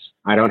linguists.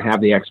 I don't have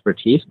the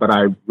expertise, but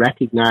I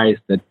recognize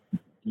that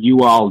you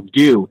all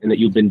do, and that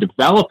you've been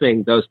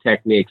developing those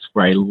techniques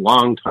for a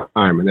long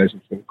time, and there's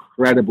this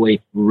incredibly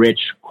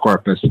rich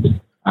corpus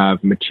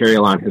of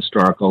material on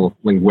historical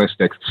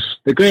linguistics.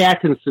 The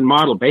Gray-Atkinson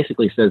model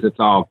basically says it's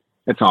all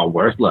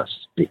worthless,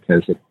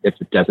 because if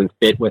it doesn't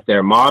fit with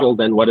their model,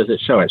 then what does it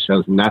show? It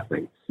shows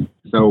nothing.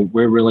 So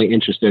we're really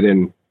interested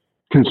in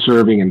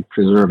conserving and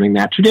preserving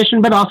that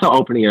tradition, but also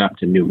opening it up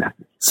to new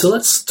methods. So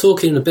let's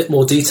talk in a bit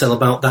more detail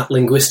about that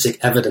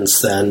linguistic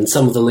evidence then,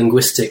 some of the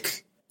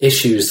linguistic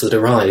issues that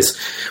arise.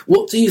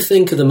 What do you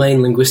think are the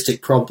main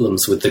linguistic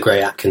problems with the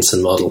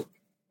Gray-Atkinson model?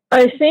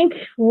 I think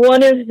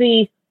one of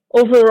the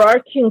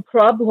overarching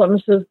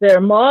problems of their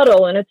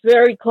model, and it's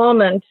very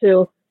common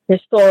to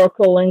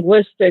historical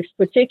linguistics,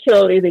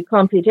 particularly the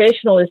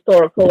computational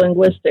historical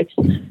linguistics,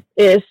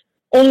 is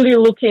only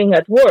looking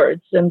at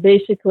words and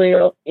basically,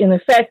 in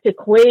effect,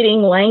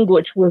 equating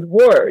language with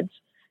words.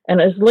 And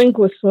as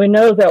linguists, we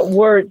know that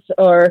words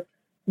are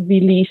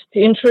the least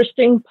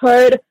interesting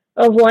part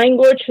of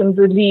language and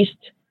the least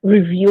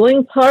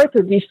revealing part,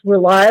 the least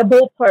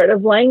reliable part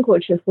of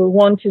language. If we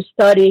want to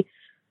study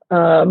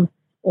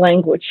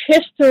language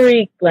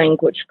history,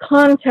 language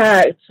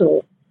contacts,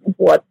 or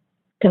what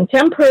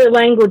contemporary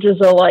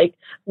languages are like,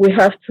 we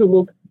have to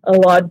look a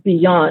lot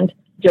beyond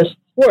just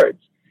words.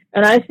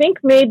 And I think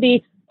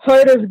maybe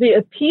part of the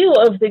appeal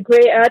of the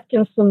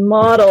Gray-Atkinson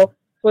model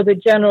for the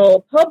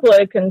general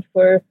public and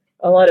for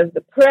a lot of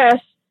the press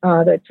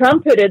that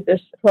trumpeted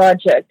this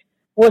project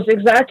was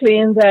exactly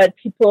in that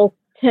people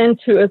tend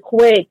to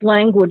equate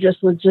languages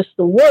with just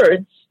the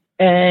words,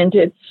 and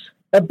it's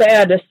a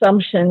bad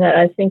assumption that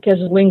I think as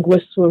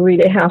linguists we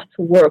really have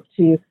to work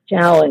to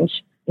challenge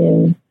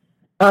in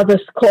other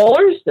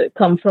scholars that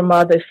come from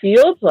other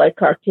fields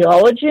like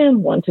archaeology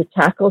and want to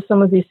tackle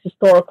some of these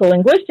historical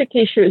linguistic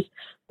issues,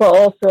 but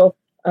also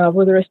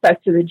with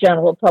respect to the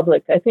general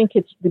public. I think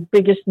it's the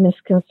biggest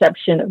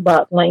misconception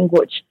about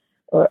language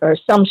or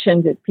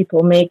assumption that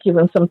people make,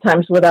 even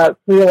sometimes without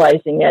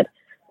realizing it,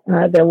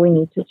 that we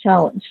need to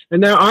challenge.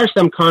 And there are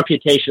some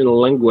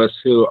computational linguists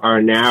who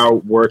are now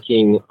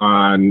working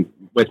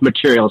with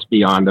materials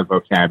beyond the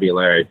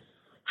vocabulary,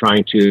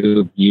 trying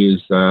to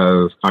use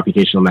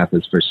computational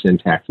methods for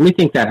syntax. And we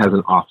think that has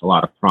an awful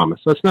lot of promise.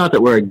 So it's not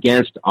that we're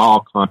against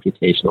all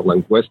computational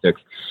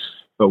linguistics,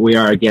 but we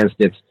are against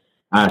its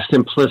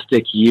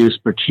simplistic use,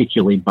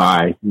 particularly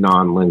by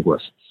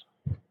non-linguists.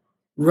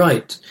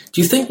 Right.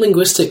 Do you think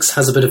linguistics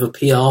has a bit of a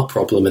PR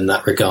problem in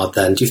that regard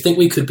then? Do you think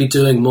we could be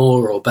doing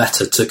more or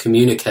better to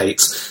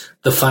communicate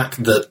the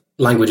fact that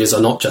languages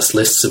are not just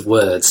lists of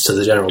words to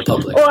the general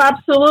public? Oh,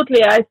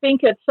 absolutely. I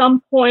think at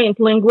some point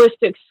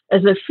linguistics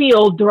as a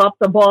field dropped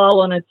the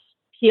ball on its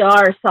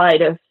PR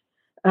side of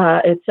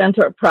its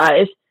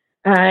enterprise.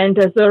 And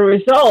as a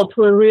result,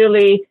 we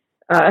really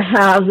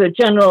have a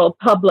general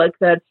public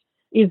that's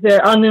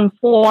either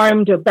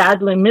uninformed or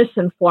badly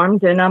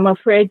misinformed. And I'm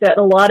afraid that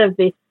a lot of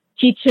the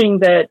teaching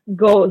that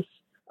goes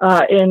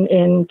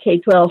in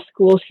K-12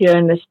 schools here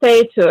in the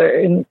States or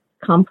in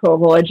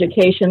comparable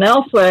education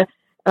elsewhere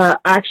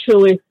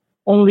actually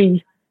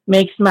only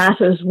makes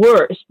matters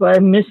worse by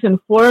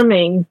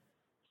misinforming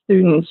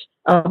students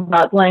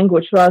about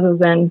language rather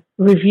than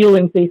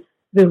revealing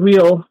the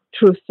real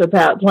truths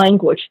about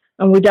language.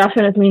 And we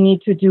definitely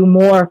need to do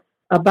more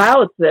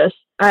about this.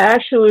 I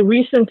actually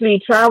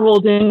recently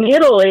traveled in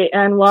Italy,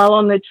 and while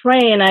on the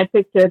train, I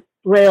picked a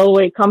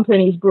railway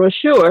company's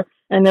brochure,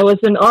 and there was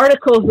an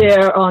article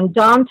there on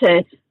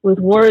Dante with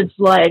words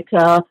like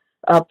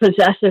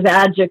possessive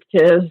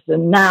adjectives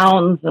and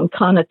nouns and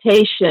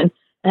connotation.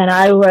 And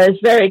I was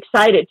very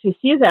excited to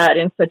see that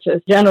in such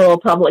a general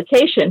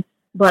publication.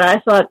 But I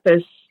thought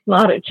there's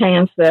not a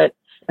chance that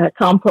a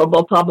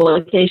comparable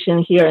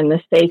publication here in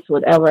the States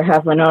would ever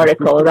have an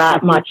article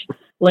that much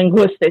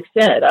linguistics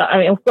in it. I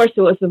mean, of course,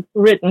 it was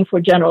written for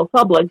general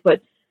public,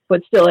 but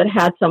still it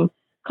had some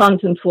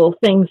contentful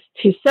things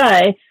to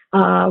say.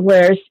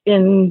 Whereas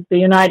in the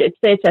United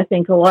States, I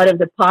think a lot of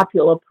the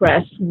popular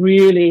press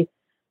really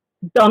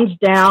dumbs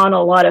down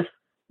a lot of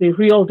the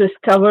real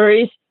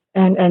discoveries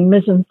and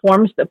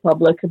misinforms the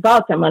public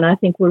about them. And I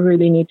think we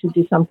really need to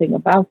do something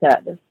about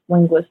that as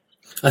linguists.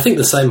 I think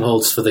the same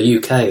holds for the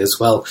UK as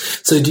well.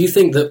 So do you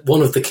think that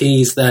one of the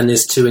keys then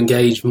is to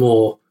engage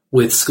more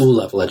with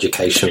school-level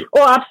education?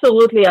 Oh,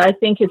 absolutely. I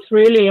think it's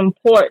really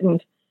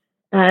important.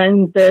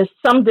 And there's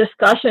some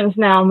discussions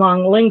now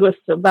among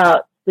linguists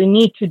about the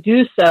need to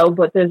do so,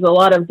 but there's a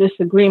lot of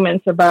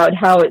disagreements about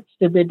how it's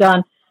to be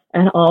done.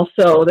 And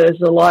also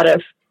there's a lot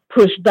of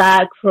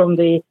pushback from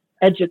the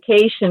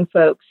education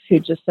folks who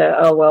just say,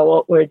 oh, well,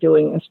 what we're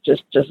doing is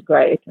just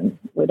great and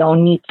we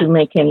don't need to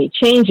make any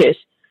changes.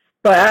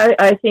 But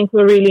I think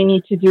we really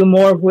need to do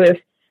more with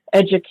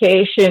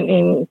education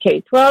in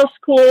K-12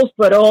 schools,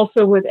 but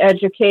also with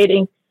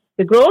educating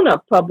the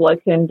grown-up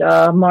public. And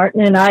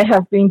Martin and I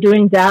have been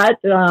doing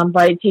that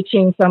by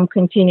teaching some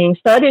continuing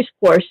studies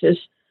courses,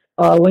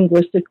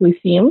 linguistically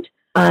themed,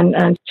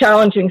 and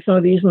challenging some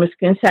of these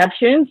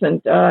misconceptions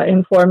and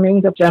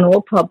informing the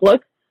general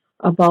public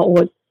about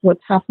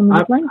what's happened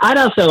with language. I'd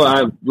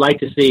also like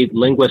to see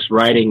linguists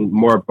writing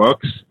more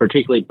books,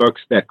 particularly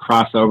books that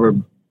cross over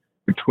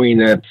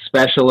between a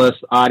specialist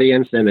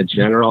audience and a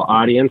general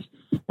audience.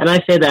 And I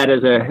say that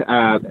as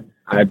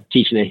I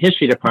teach in a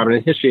history department,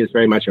 and history is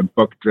very much a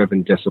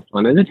book-driven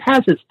discipline, and it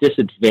has its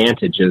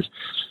disadvantages.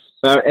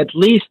 So at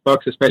least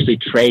books, especially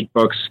trade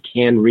books,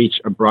 can reach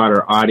a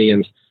broader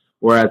audience,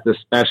 whereas the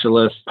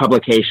specialist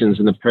publications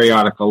in the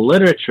periodical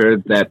literature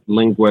that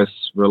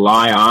linguists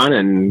rely on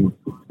and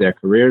their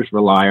careers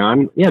rely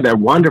on, yeah, they're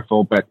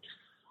wonderful, but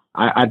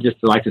I'd just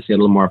like to see a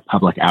little more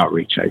public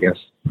outreach, I guess.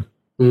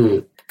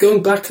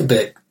 Going back a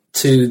bit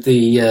to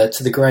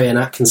the Gray and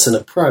Atkinson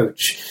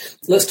approach,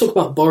 let's talk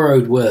about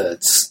borrowed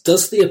words.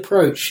 Does the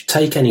approach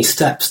take any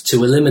steps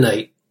to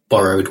eliminate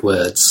borrowed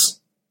words?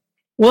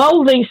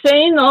 Well, they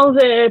say in all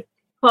the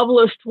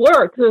published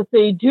work that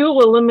they do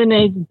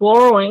eliminate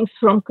borrowings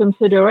from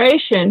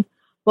consideration,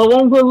 but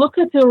when we look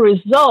at the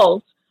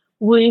results,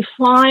 we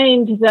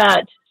find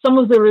that some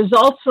of the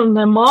results from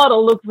the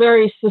model look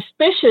very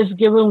suspicious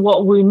given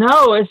what we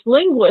know as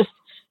linguists,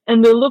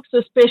 and they look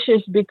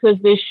suspicious because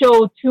they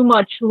show too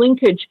much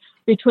linkage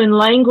between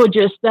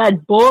languages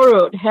that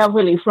borrowed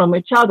heavily from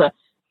each other.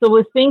 So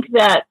we think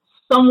that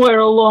somewhere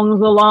along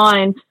the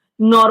line,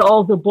 not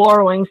all the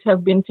borrowings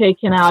have been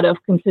taken out of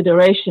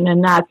consideration,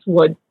 and that's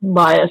what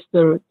biased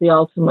the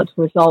ultimate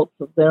results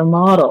of their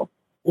model.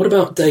 What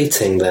about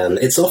dating, then?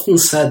 It's often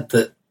said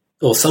that,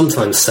 or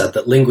sometimes said,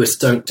 that linguists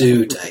don't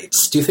do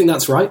dates. Do you think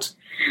that's right?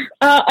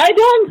 I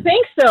don't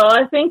think so.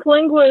 I think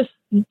linguists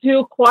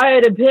do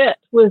quite a bit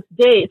with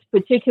dates,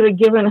 particularly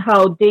given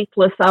how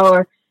dateless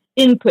our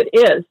input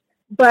is.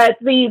 But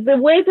the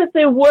way that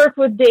they work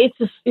with dates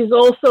is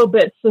also a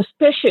bit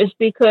suspicious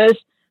because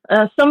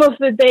some of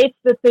the dates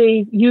that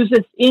they use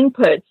as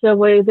input, so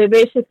they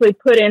basically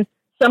put in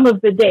some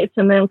of the dates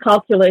and then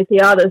calculate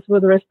the others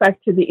with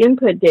respect to the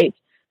input dates.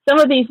 Some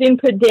of these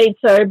input dates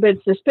are a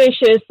bit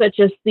suspicious, such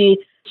as the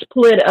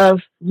split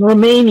of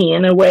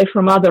Romanian away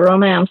from other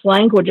Romance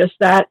languages.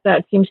 That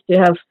seems to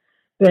have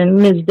been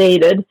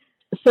misdated.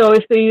 So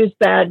if they use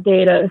bad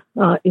data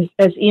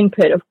as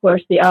input, of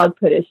course, the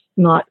output is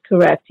not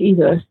correct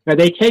either. Now,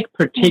 they take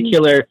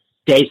particular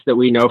dates that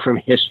we know from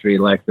history,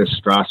 like the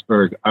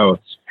Strasbourg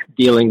Oaths,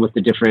 dealing with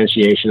the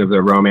differentiation of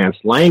the Romance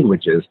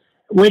languages,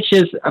 which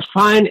is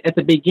fine at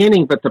the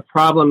beginning, but the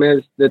problem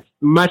is that it's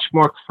much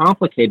more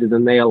complicated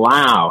than they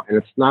allow. And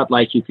it's not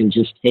like you can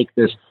just take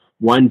this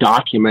one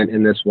document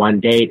in this one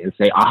date and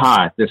say,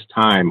 aha, at this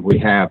time we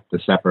have the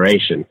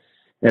separation.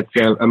 It's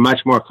a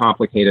much more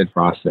complicated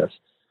process.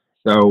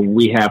 So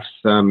we have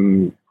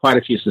quite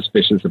a few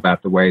suspicions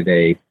about the way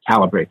they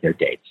calibrate their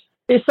dates.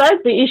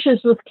 Besides the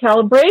issues with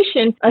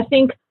calibration, I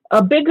think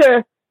a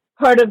bigger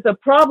part of the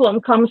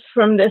problem comes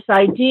from this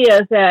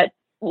idea that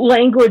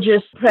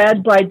languages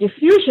spread by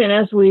diffusion,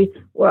 as we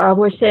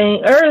were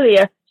saying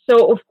earlier.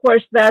 So, of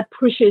course, that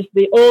pushes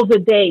all the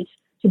dates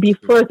to be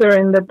further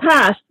in the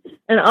past.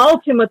 And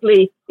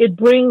ultimately, it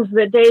brings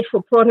the date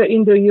for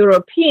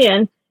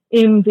Proto-Indo-European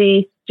in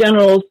the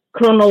general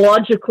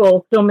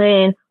chronological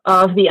domain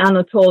of the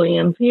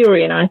Anatolian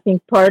theory. And I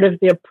think part of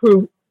their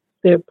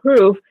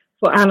proof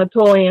for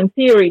Anatolian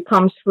theory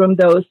comes from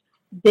those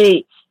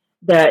dates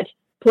that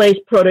place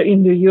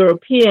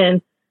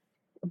Proto-Indo-European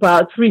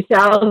about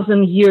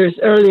 3,000 years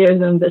earlier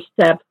than the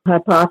STEP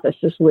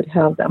hypothesis would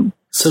have them.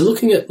 So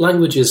looking at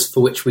languages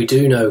for which we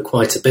do know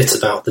quite a bit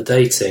about the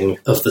dating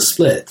of the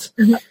split,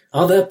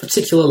 are there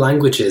particular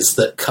languages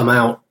that come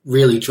out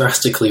really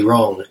drastically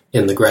wrong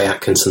in the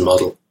Gray-Atkinson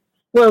model?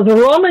 Well, the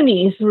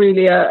Romani is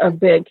really a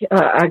big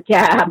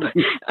gap.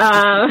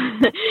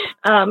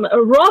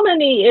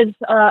 Romani is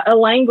a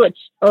language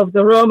of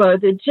the Roma,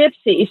 the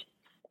Gypsies,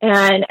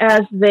 and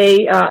as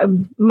they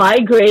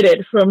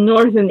migrated from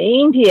northern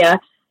India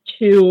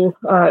to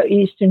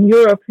Eastern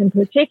Europe in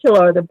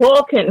particular, the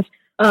Balkans,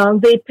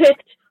 they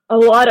picked a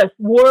lot of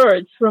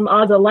words from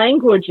other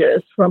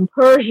languages, from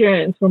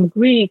Persian, from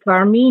Greek,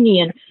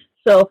 Armenian,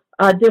 so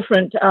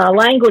different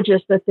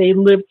languages that they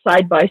lived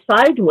side by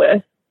side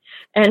with.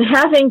 And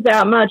having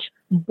that much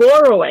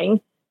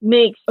borrowing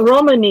makes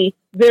Romani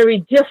very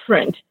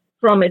different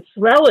from its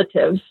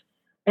relatives.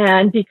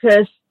 And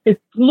because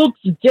it looks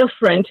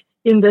different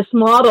in this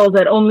model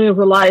that only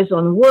relies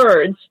on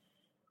words,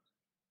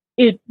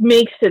 it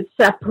makes its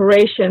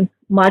separation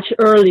much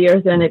earlier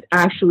than it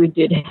actually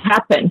did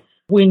happen.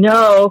 We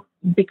know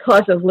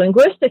because of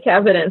linguistic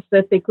evidence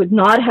that they could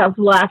not have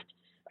left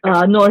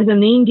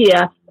northern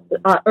India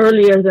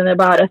earlier than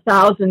about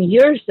 1,000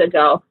 years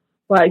ago.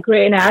 But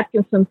Gray and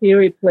Atkinson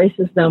theory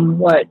places them,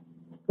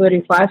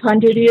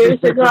 3,500 years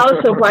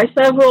ago, so by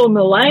several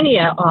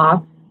millennia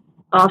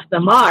off the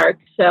mark.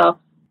 So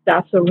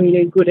that's a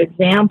really good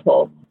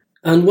example.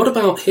 And what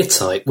about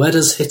Hittite? Where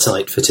does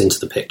Hittite fit into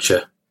the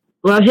picture?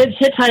 Well,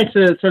 Hittite's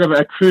a sort of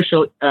a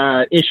crucial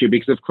issue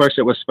because, of course,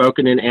 it was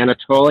spoken in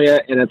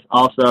Anatolia, and it's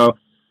also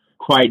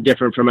quite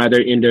different from other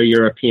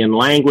Indo-European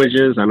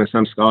languages. I mean,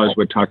 some scholars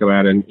would talk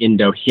about an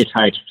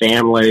Indo-Hittite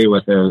family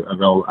with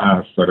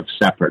a sort of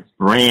separate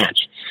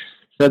branch.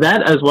 So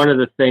that is one of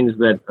the things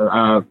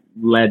that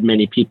led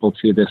many people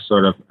to this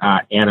sort of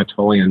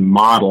Anatolian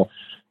model.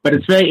 But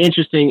it's very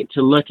interesting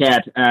to look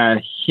at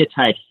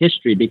Hittite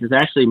history because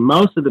actually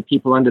most of the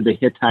people under the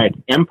Hittite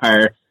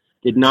Empire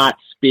did not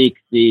speak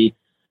the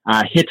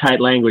Hittite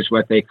language,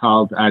 what they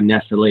called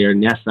Nesali or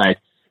Nessite.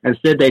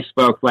 Instead, they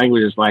spoke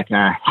languages like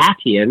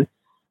Hattian,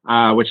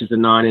 which is a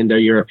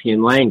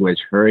non-Indo-European language.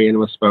 Hurrian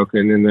was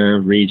spoken in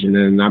the region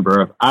and a number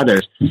of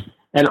others.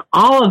 And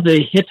all of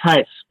the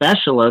Hittite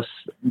specialists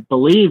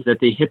believe that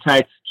the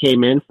Hittites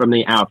came in from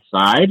the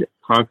outside,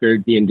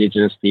 conquered the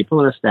indigenous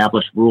people, and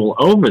established rule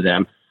over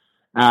them,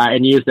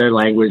 and used their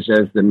language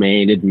as the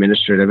main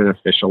administrative and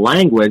official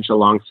language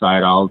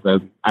alongside all the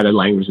other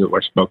languages that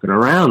were spoken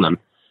around them,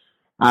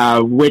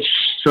 which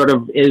sort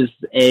of is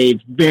a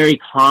very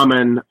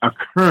common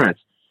occurrence.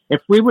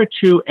 If we were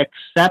to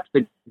accept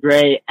the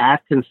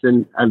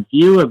Gray-Atkinson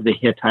view of the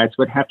Hittites,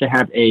 would have to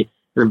have a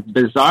sort of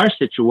bizarre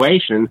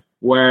situation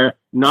where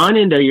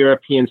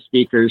non-Indo-European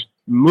speakers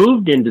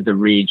moved into the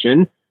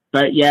region,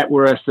 but yet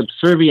were a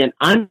subservient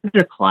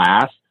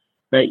underclass,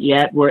 but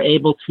yet were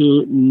able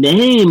to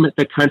name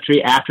the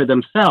country after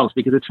themselves,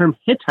 because the term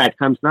Hittite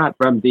comes not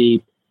from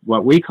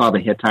what we call the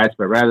Hittites,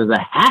 but rather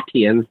the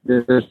Hattians,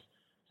 this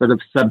sort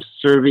of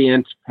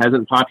subservient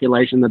peasant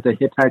population that the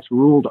Hittites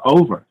ruled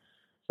over.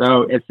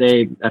 So it's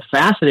a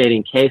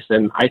fascinating case,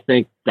 and I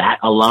think that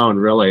alone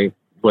really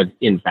would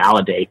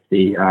invalidate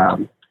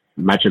the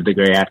much of the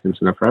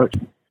Gray-Atkinson approach.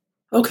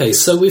 Okay,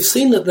 so we've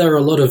seen that there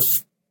are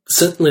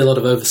certainly a lot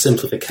of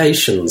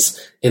oversimplifications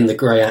in the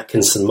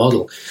Gray-Atkinson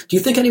model. Do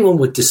you think anyone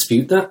would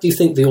dispute that? Do you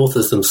think the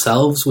authors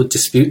themselves would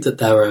dispute that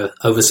there are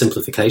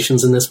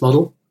oversimplifications in this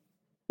model?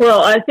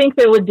 Well, I think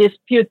they would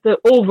dispute the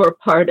over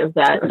part of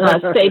that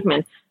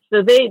statement.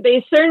 So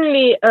they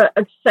certainly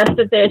accept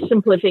that there are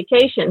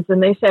simplifications,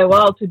 and they say,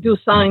 well, to do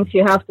science,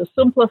 you have to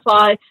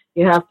simplify,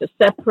 you have to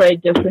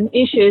separate different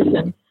issues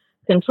and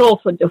control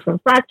for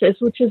different factors,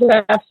 which is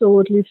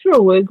absolutely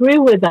true. We agree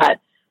with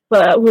that.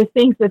 But we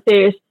think that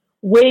there's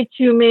way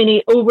too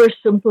many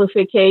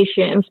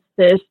oversimplifications.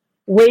 There's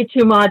way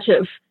too much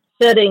of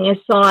setting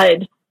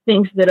aside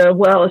things that are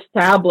well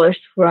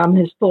established from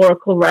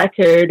historical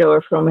record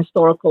or from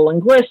historical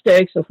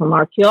linguistics or from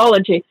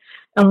archaeology.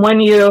 And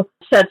when you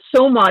set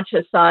so much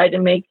aside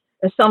and make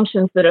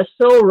assumptions that are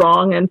so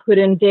wrong and put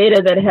in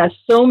data that has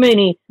so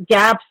many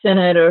gaps in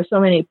it or so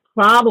many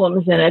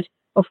problems in it,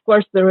 of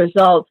course, the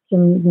results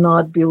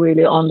cannot be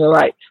really on the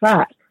right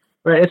track.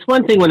 Right. It's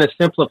one thing when a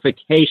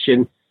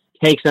simplification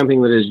takes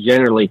something that is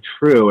generally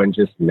true and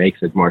just makes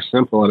it more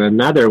simple, and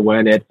another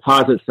when it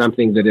posits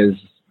something that is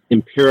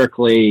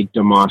empirically,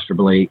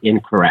 demonstrably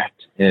incorrect.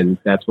 And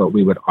that's what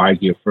we would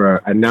argue for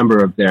a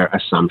number of their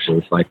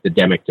assumptions, like the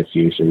demic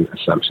diffusion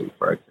assumption,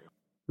 for example.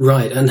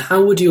 Right. And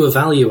how would you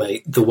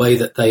evaluate the way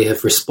that they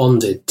have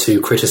responded to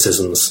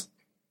criticisms?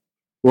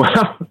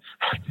 Well,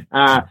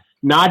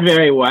 not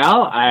very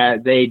well.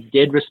 They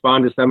did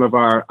respond to some of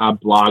our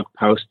blog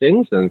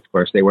postings, and of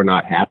course they were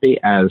not happy,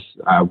 as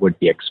would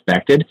be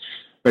expected.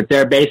 But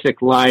their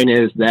basic line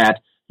is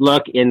that,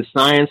 look, in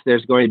science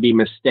there's going to be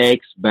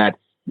mistakes, but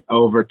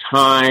over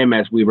time,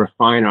 as we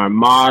refine our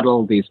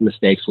model, these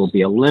mistakes will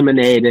be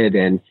eliminated,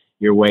 and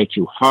you're way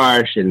too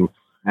harsh, and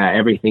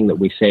everything that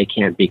we say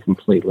can't be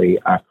completely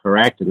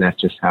correct, and that's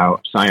just how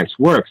science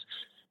works.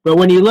 But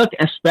when you look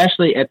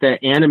especially at the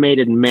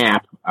animated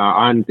map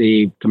on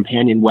the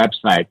companion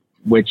website,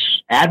 which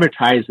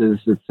advertises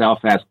itself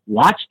as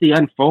watch the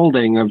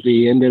unfolding of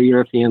the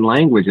Indo-European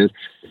languages,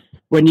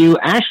 when you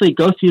actually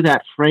go through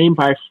that frame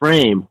by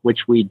frame,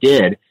 which we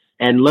did,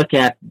 and look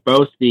at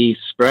both the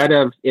spread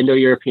of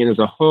Indo-European as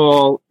a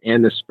whole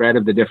and the spread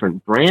of the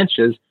different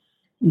branches,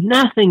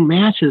 nothing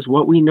matches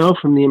what we know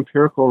from the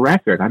empirical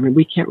record. I mean,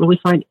 we can't really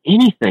find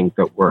anything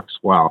that works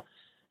well.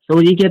 So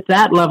when you get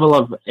that level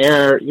of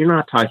error, you're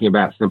not talking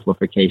about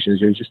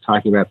simplifications. You're just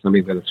talking about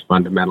something that is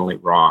fundamentally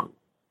wrong,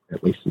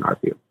 at least in our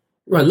view.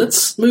 Right,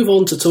 let's move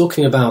on to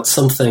talking about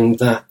something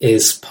that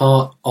is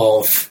part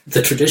of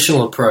the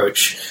traditional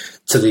approach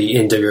to the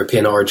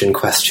Indo-European origin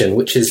question,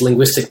 which is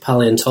linguistic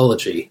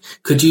paleontology.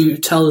 Could you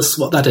tell us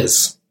what that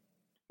is?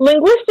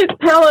 Linguistic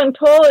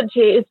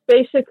paleontology is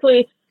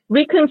basically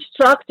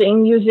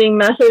reconstructing, using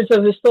methods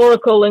of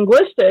historical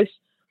linguistics,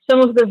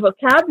 some of the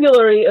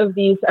vocabulary of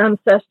these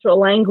ancestral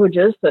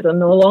languages that are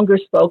no longer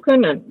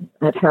spoken and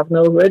that have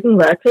no written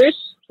records,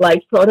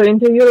 like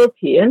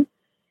Proto-Indo-European.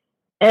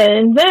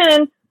 And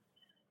then,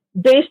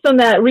 based on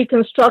that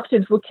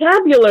reconstructed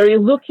vocabulary,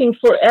 looking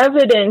for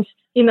evidence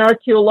in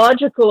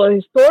archaeological or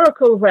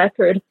historical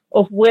record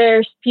of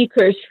where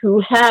speakers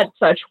who had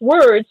such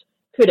words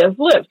could have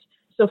lived.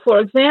 So, for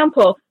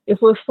example, if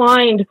we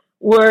find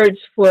words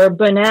for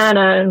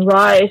banana and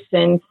rice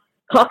and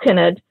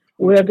coconut,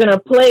 we're going to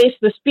place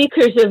the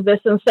speakers of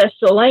this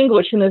ancestral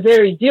language in a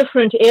very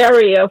different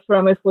area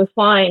from if we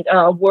find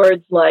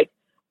words like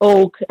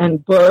oak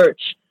and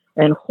birch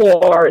and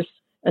horse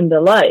and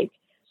the like.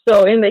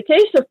 So in the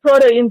case of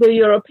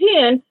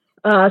Proto-Indo-European,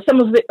 some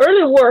of the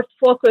early work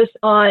focused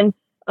on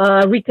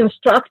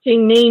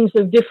reconstructing names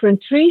of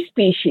different tree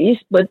species,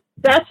 but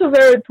that's a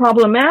very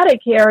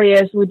problematic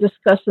area, as we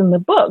discuss in the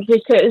book,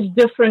 because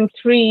different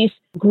trees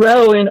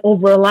grow in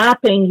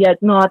overlapping yet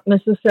not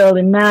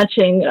necessarily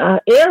matching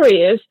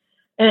areas,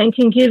 and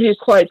can give you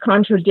quite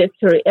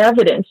contradictory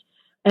evidence.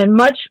 And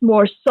much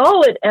more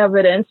solid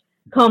evidence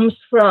comes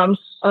from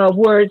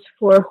words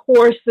for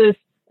horses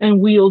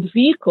and wheeled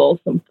vehicles,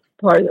 and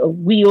part of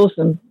wheels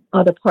and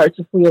other parts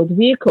of wheeled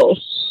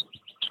vehicles.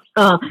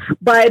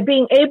 By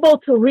being able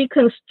to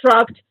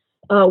reconstruct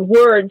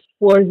words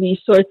for these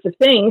sorts of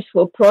things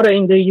for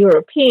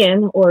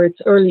Proto-Indo-European or its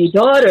early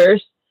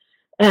daughters,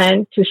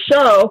 and to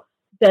show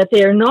that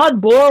they are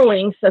not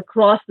borrowings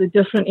across the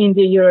different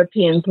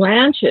Indo-European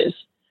branches,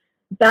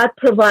 that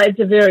provides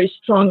a very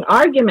strong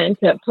argument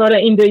that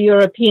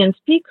Proto-Indo-European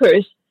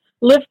speakers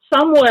lived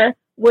somewhere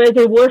where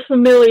they were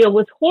familiar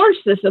with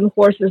horses, and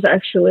horses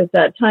actually at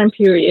that time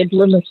period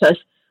limits us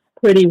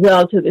pretty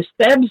well to the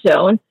steppe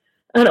zone.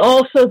 And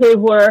also they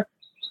were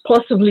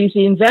possibly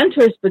the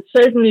inventors, but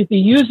certainly the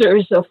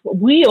users of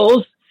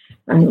wheels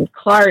and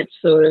carts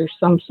or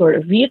some sort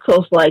of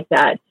vehicles like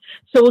that.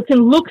 So we can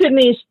look at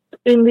these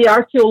in the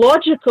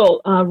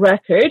archaeological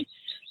record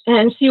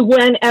and see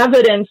when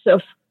evidence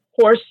of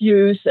horse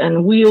use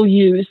and wheel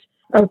use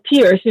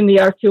appears in the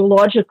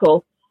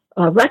archaeological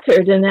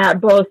record, and that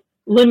both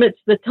limits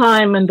the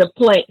time and the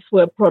place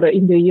where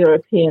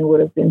Proto-Indo-European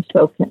would have been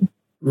spoken.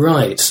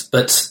 Right,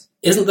 but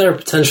isn't there a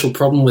potential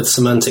problem with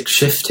semantic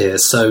shift here?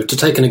 So to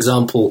take an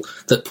example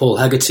that Paul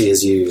Hegarty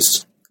has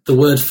used, the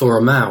word for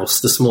a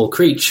mouse, the small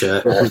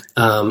creature,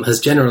 has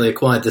generally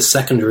acquired the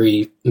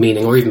secondary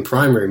meaning, or even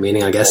primary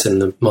meaning, I guess, in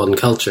the modern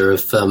culture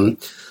of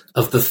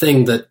the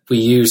thing that we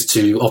use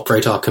to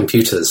operate our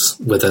computers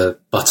with a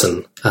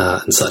button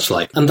and such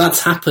like. And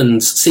that's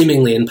happened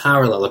seemingly in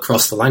parallel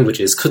across the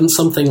languages. Couldn't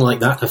something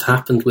like that have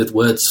happened with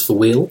words for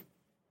wheel?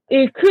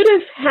 It could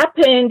have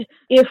happened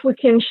if we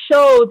can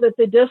show that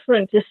the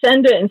different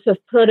descendants of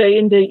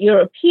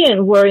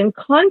Proto-Indo-European were in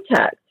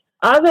contact.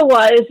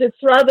 Otherwise, it's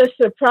rather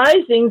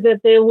surprising that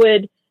they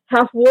would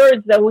have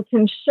words that we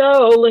can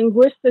show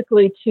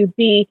linguistically to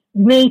be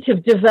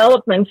native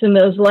developments in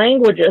those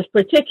languages.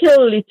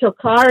 Particularly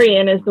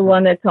Tocharian is the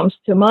one that comes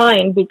to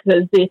mind,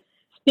 because the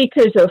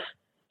speakers of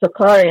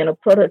Tocharian or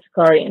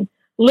Proto-Tocharian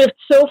lived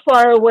so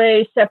far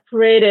away,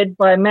 separated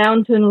by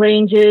mountain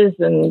ranges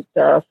and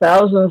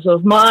thousands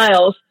of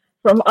miles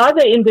from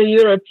other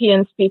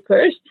Indo-European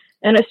speakers.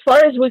 And as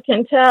far as we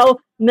can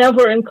tell,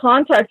 never in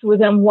contact with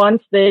them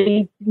once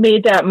they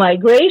made that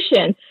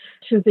migration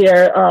to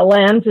their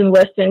lands in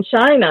Western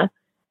China.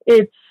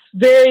 It's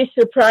very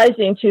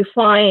surprising to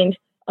find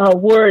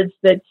words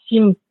that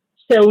seem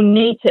so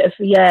native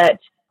yet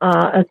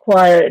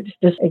acquired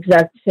this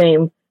exact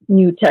same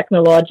new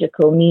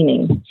technological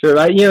meaning. Sure.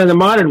 In the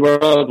modern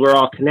world, we're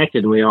all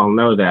connected, and we all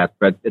know that,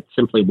 but it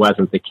simply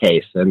wasn't the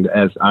case. And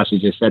as Ashi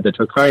just said, the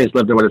Tocharians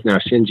lived in what is now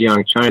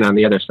Xinjiang, China, on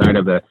the other side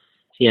of the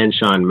Tian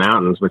Shan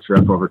Mountains, which are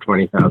up over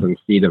 20,000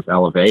 feet of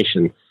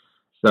elevation.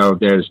 So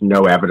there's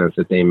no evidence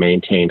that they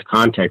maintained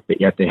contact, but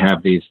yet they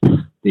have these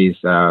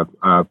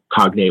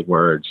cognate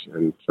words,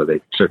 and so they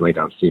certainly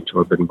don't seem to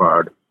have been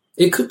borrowed.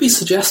 It could be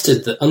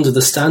suggested that under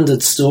the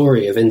standard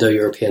story of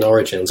Indo-European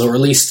origins, or at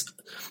least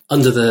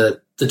under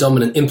the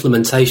dominant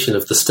implementation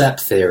of the steppe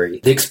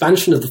theory, the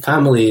expansion of the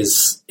family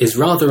is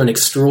rather an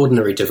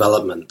extraordinary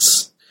development.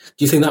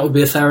 Do you think that would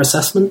be a fair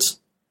assessment?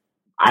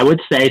 I would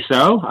say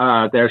so.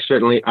 There are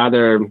certainly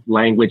other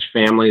language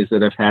families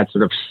that have had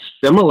sort of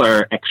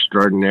similar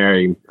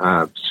extraordinary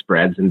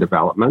spreads and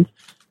development,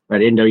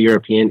 but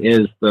Indo-European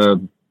is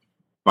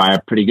by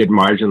a pretty good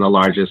margin, the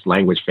largest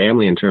language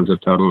family in terms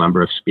of total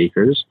number of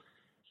speakers.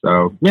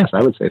 So, yes,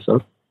 I would say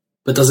so.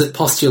 But does it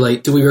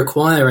postulate, do we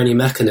require any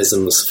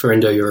mechanisms for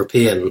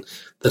Indo-European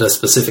that are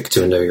specific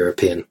to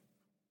Indo-European?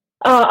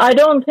 I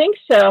don't think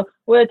so.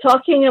 We're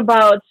talking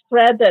about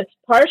spread that's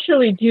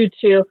partially due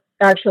to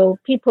actual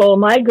people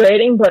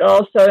migrating, but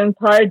also in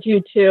part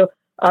due to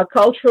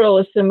cultural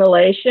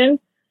assimilation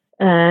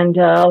and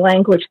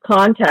language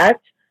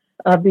contact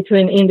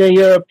between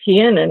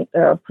Indo-European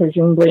and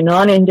presumably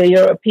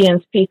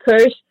non-Indo-European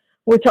speakers.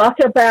 We talk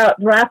about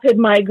rapid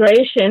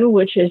migration,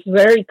 which is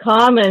very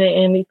common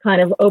in the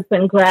kind of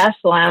open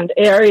grassland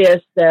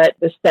areas that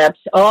the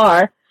steppes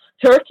are.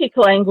 Turkic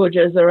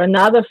languages are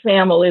another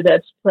family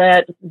that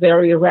spread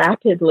very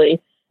rapidly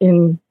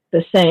in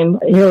the same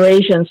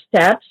Eurasian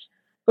steppes.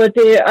 But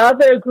there are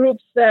other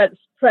groups that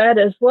spread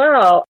as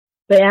well.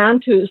 The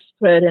Bantus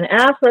spread in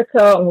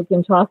Africa, and we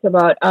can talk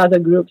about other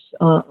groups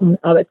on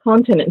other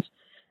continents.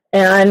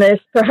 And there's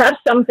perhaps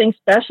something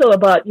special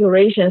about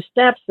Eurasian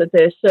steppes that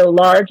they're so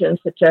large and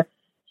such a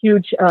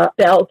huge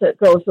belt that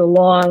goes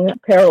along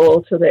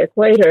parallel to the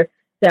equator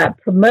that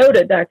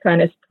promoted that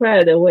kind of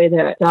spread the way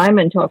that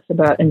Diamond talks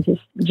about in his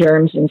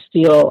Germs and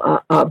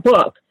Steel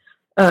book.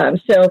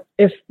 So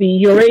if the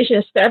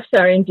Eurasian steppes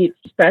are indeed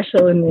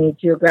special in the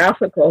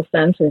geographical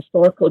sense,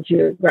 historical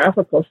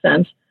geographical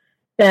sense,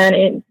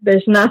 then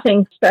there's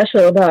nothing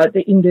special about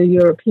the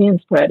Indo-European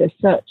spread as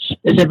such.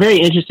 There's a very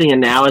interesting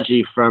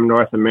analogy from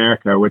North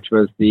America, which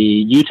was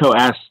the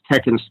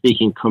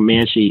Uto-Aztecan-speaking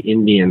Comanche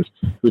Indians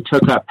who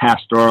took up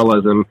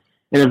pastoralism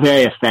in a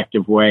very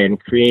effective way and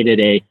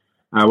created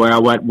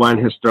what one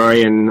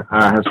historian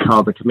has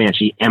called the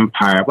Comanche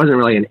Empire. It wasn't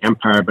really an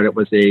empire, but it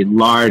was a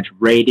large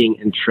raiding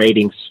and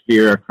trading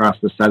sphere across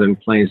the southern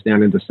plains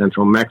down into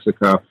central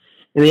Mexico.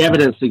 And the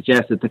evidence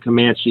suggests that the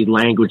Comanche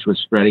language was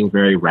spreading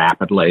very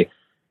rapidly.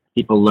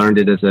 People learned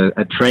it as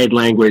a trade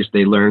language.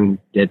 They learned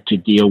it to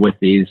deal with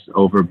these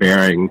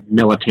overbearing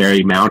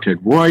military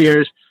mounted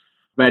warriors,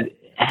 but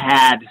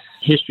had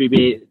history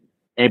be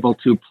able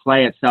to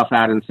play itself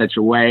out in such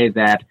a way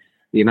that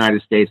the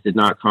United States did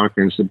not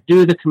conquer and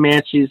subdue the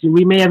Comanches,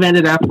 we may have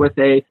ended up with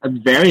a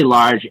very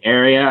large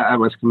area that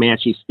was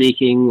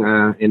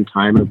Comanche-speaking. In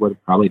time, it would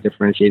have probably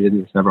differentiated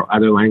into several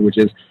other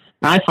languages.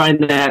 And I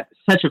find that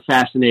such a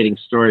fascinating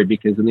story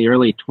because in the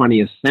early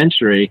 20th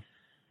century,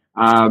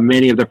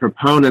 many of the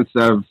proponents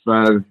of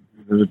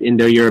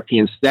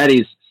Indo-European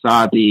studies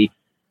saw the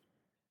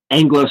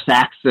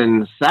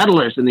Anglo-Saxon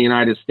settlers in the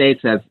United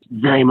States as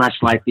very much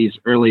like these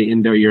early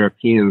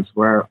Indo-Europeans,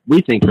 where we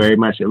think very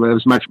much it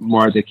was much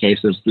more the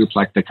case of groups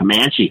like the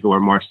Comanche who are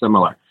more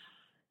similar.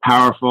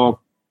 Powerful,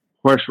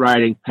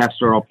 horse-riding,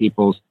 pastoral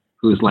peoples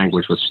whose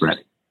language was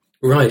spreading.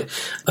 Right.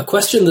 A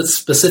question that's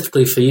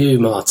specifically for you,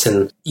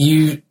 Martin.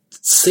 You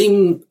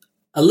seem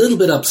a little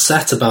bit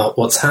upset about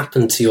what's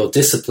happened to your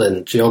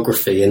discipline,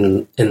 geography,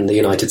 in the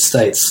United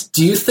States.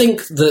 Do you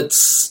think that,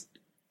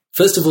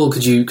 first of all,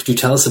 could you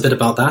tell us a bit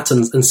about that?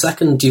 And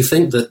second, do you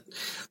think that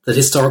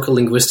historical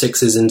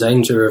linguistics is in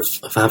danger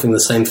of having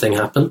the same thing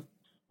happen?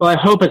 Well, I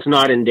hope it's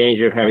not in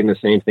danger of having the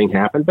same thing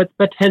happen, but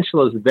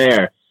potential is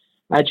there.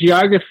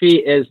 Geography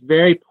is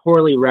very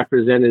poorly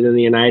represented in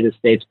the United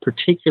States,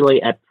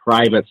 particularly at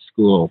private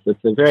schools.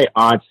 It's a very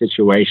odd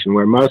situation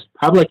where most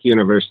public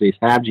universities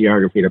have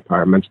geography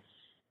departments,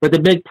 but the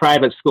big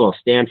private schools,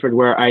 Stanford,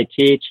 where I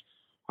teach,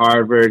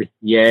 Harvard,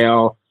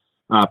 Yale,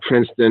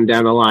 Princeton,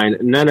 down the line,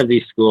 none of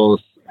these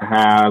schools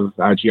have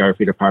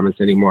geography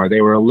departments anymore.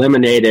 They were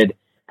eliminated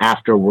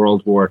after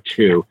World War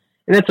II.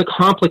 And it's a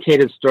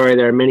complicated story.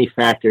 There are many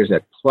factors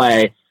at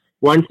play.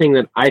 One thing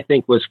that I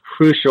think was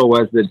crucial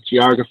was that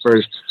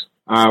geographers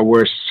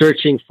were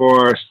searching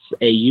for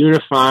a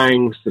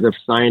unifying sort of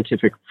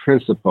scientific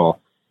principle.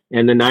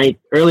 In the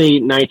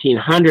early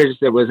 1900s,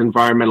 there was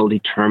environmental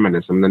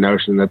determinism, the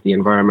notion that the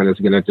environment is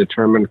going to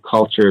determine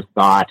culture,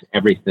 thought,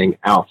 everything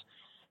else.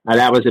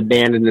 That was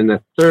abandoned in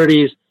the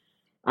 30s.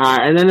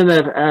 And then in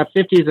the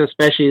 50s,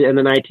 especially in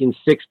the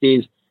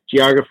 1960s,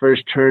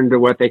 geographers turned to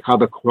what they call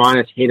the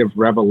quantitative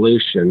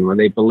revolution, where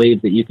they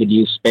believed that you could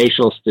use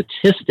spatial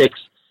statistics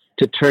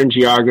to turn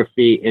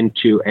geography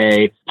into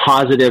a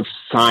positive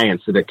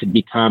science, so that it could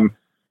become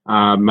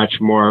much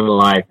more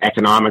like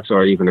economics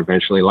or even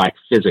eventually like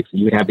physics.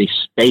 You would have these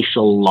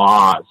spatial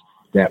laws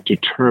that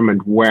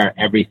determined where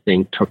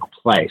everything took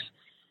place.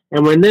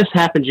 And when this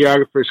happened,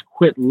 geographers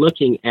quit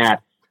looking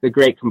at the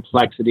great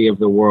complexity of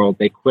the world.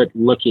 They quit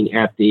looking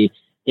at the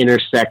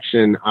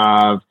intersection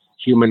of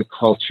human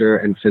culture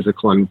and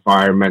physical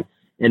environment,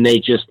 and they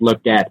just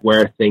looked at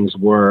where things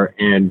were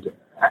and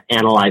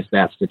analyzed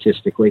that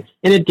statistically.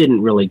 And it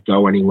didn't really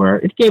go anywhere.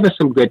 It gave us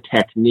some good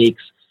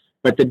techniques,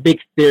 but the big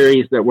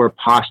theories that were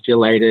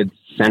postulated,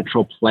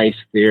 central place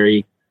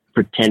theory,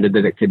 pretended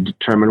that it could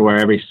determine where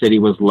every city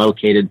was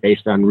located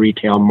based on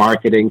retail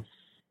marketing,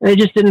 and it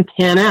just didn't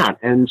pan out.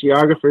 And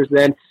geographers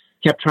then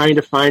kept trying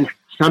to find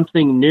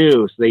something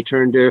new. So they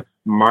turned to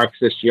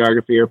Marxist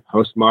geography or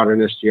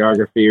postmodernist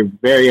geography or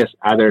various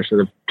other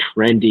sort of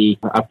trendy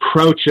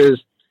approaches,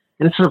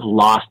 and it sort of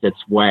lost its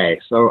way.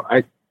 So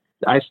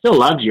I still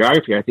love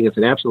geography. I think it's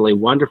an absolutely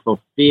wonderful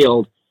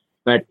field,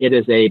 but it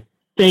is a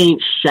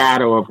faint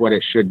shadow of what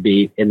it should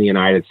be in the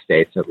United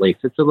States, at least.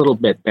 It's a little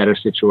bit better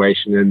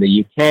situation in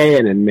the UK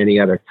and in many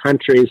other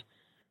countries.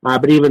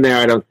 But even there,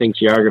 I don't think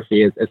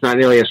geography it's not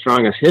nearly as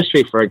strong as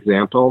history, for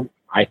example.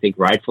 I think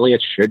rightfully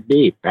it should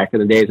be. Back in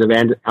the days of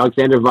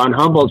Alexander von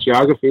Humboldt,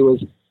 geography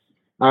was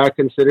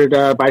considered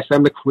by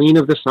some the queen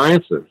of the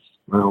sciences.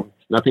 Well,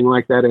 it's nothing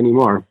like that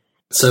anymore.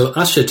 So,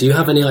 Asha, do you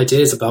have any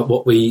ideas about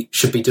what we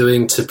should be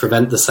doing to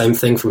prevent the same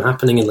thing from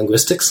happening in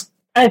linguistics?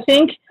 I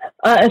think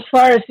as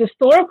far as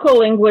historical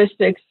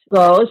linguistics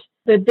goes,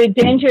 the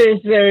danger is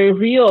very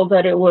real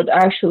that it would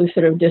actually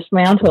sort of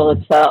dismantle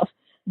itself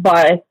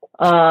by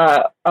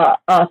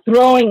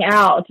throwing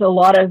out a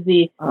lot of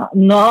the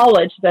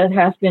knowledge that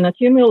has been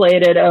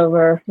accumulated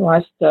over the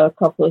last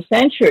couple of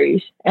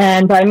centuries.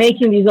 And by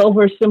making these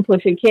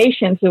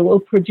oversimplifications, it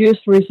will produce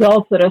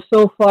results that are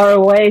so far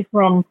away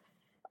from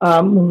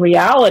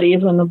reality,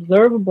 even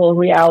observable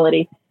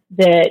reality,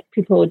 that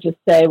people would just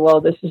say,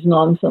 well, this is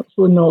nonsense.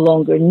 We no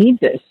longer need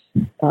this.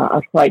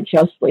 quite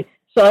justly.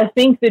 So I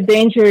think the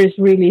danger is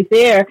really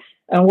there.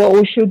 And what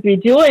we should be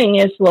doing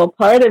is, well,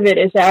 part of it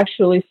is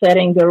actually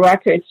setting the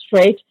record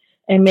straight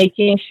and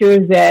making sure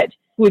that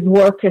good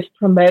work is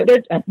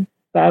promoted and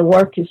bad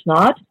work is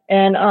not.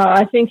 And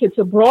I think it's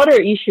a broader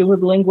issue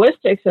with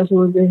linguistics, as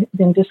we've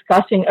been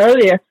discussing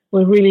earlier.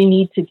 We really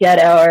need to get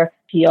our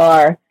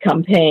PR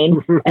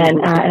campaign and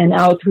an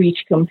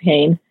outreach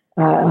campaign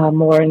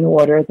more in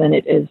order than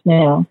it is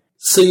now.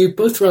 So you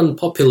both run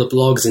popular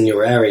blogs in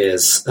your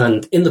areas,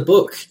 and in the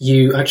book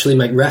you actually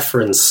make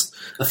reference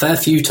a fair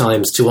few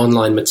times to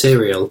online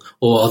material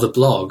or other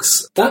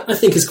blogs. That, I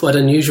think, is quite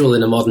unusual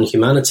in a modern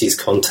humanities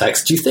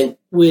context. Do you think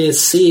we're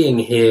seeing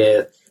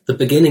here the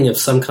beginning of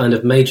some kind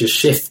of major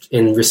shift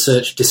in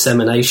research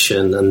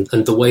dissemination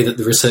and the way that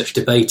the research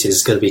debate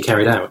is going to be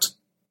carried out?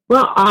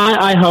 Well,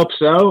 I hope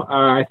so.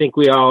 I think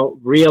we all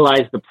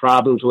realize the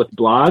problems with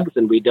blogs,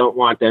 and we don't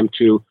want them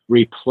to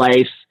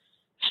replace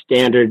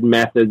standard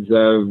methods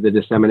of the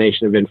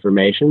dissemination of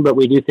information, but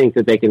we do think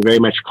that they can very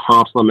much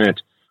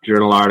complement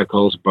journal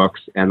articles,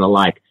 books, and the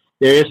like.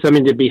 There is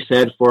something to be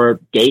said for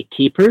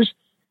gatekeepers,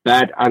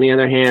 but on the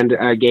other hand,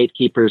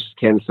 gatekeepers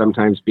can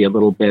sometimes be a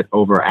little bit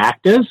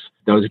overactive.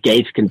 Those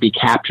gates can be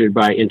captured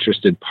by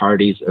interested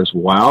parties as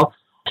well.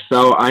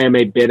 So I am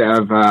a bit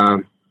of,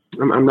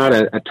 I'm not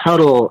a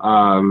total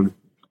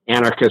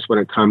anarchist when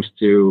it comes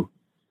to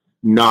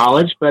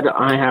knowledge, but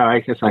I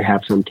guess I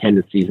have some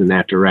tendencies in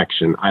that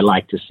direction. I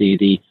like to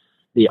see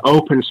the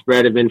open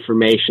spread of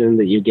information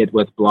that you get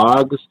with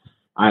blogs.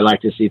 I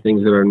like to see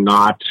things that are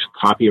not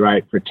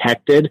copyright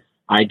protected.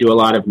 I do a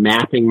lot of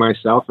mapping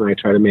myself, and I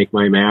try to make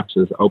my maps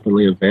as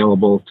openly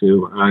available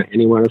to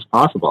anyone as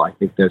possible. I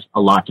think there's a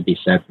lot to be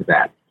said for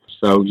that.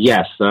 So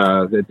yes,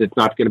 it's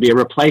not going to be a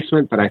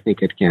replacement, but I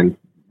think it can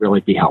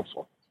really be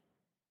helpful.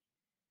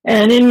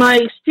 And in my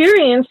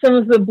experience, some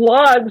of the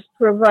blogs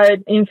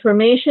provide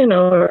information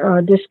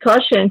or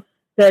discussion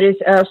that is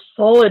as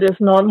solid, if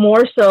not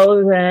more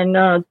so, than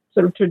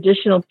sort of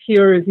traditional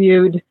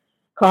peer-reviewed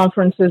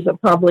conferences or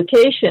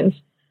publications.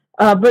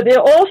 But they're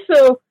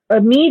also a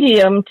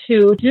medium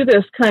to do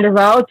this kind of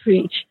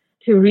outreach,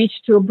 to reach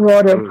to a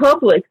broader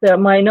public that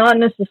might not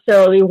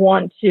necessarily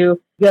want to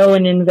go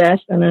and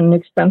invest in an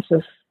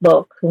expensive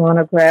book,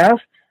 monograph,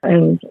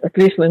 and at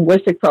least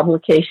linguistic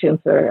publications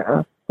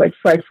are quite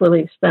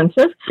frightfully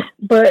expensive,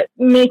 but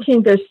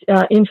making this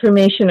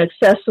information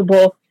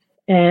accessible,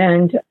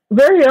 and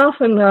very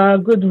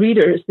often good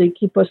readers, they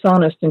keep us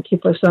honest and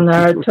keep us on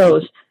our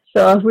toes.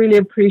 So I really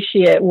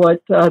appreciate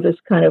what this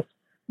kind of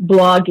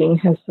blogging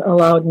has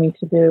allowed me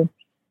to do.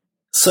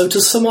 So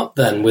to sum up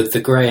then, with the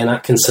Gray and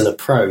Atkinson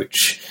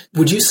approach,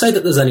 would you say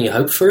that there's any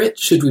hope for it?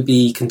 Should we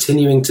be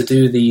continuing to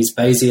do these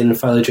Bayesian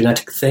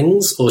phylogenetic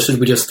things, or should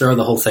we just throw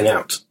the whole thing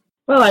out?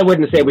 Well, I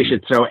wouldn't say we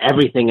should throw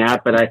everything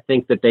out, but I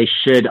think that they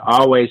should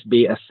always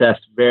be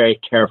assessed very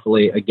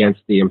carefully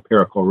against the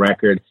empirical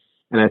record,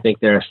 and I think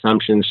their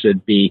assumptions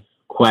should be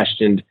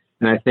questioned.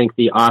 And I think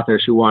the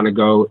authors who want to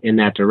go in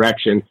that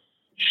direction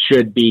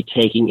should be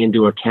taking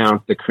into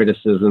account the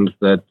criticisms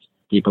that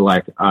people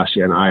like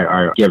Asya and I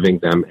are giving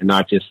them, and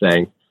not just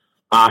saying,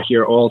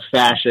 you're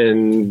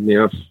old-fashioned,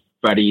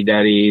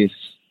 fuddy-duddies,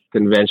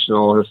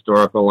 conventional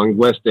historical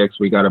linguistics.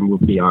 We got to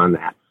move beyond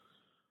that.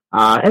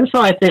 And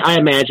so I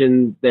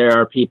imagine there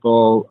are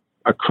people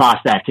across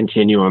that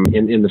continuum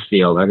in the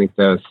field. I think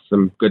there's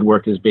some good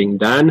work is being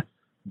done,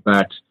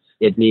 but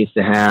it needs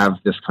to have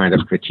this kind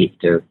of critique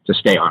to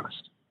stay honest.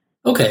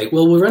 Okay,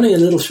 well, we're running a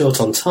little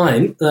short on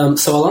time,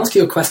 so I'll ask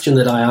you a question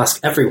that I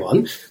ask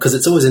everyone, because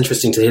it's always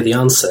interesting to hear the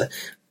answer.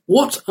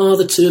 What are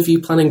the two of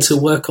you planning to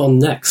work on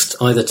next,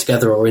 either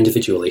together or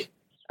individually?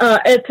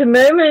 At the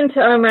moment,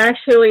 I'm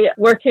actually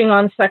working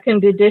on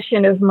second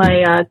edition of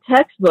my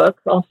textbook,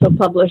 also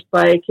published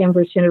by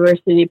Cambridge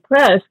University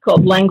Press,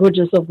 called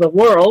Languages of the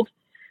World.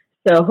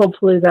 So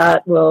hopefully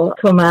that will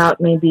come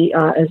out maybe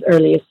as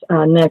early as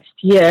next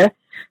year.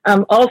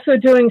 I'm also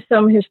doing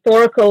some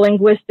historical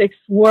linguistics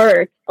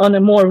work on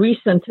a more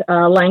recent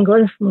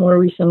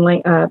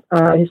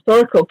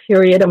historical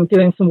period. I'm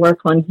doing some work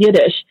on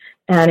Yiddish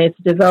and its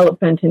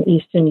development in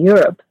Eastern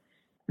Europe.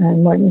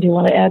 And Martin, do you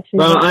want to add to that?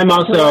 Well, I'm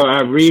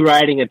also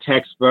rewriting a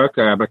textbook.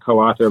 I'm a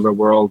co-author of a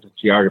world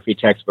geography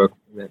textbook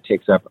that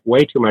takes up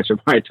way too much of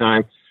my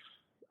time.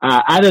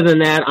 Other than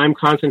that, I'm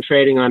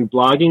concentrating on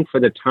blogging for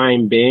the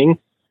time being.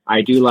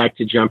 I do like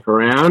to jump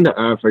around.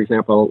 For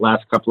example,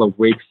 last couple of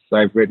weeks,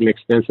 I've written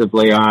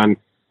extensively on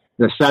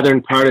the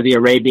southern part of the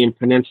Arabian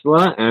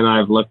Peninsula, and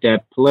I've looked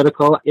at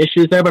political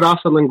issues there, but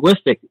also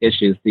linguistic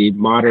issues. The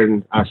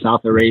modern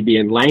South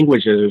Arabian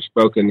languages are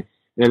spoken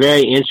in a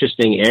very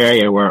interesting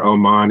area where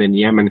Oman and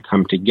Yemen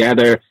come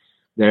together.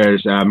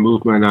 There's a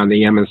movement on the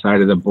Yemen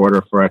side of the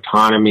border for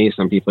autonomy.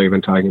 Some people are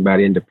even talking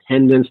about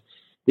independence.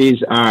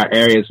 These are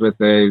areas with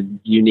a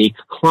unique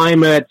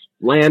climate,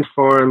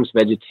 landforms,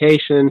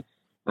 vegetation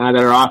that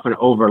are often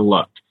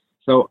overlooked.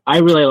 So I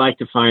really like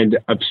to find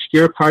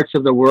obscure parts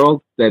of the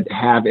world that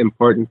have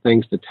important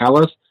things to tell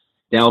us,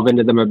 delve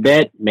into them a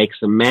bit, make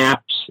some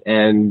maps,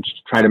 and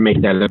try to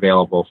make that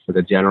available for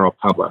the general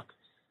public.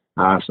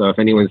 So if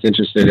anyone's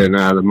interested in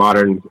the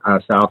modern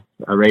South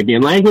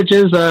Arabian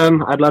languages,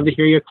 I'd love to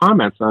hear your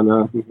comments on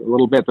a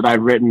little bit that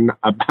I've written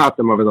about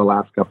them over the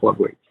last couple of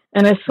weeks.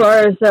 And as far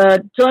as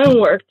joint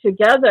work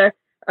together,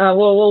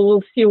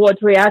 we'll see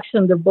what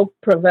reaction the book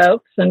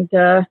provokes and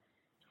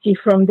see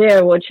from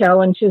there what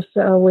challenges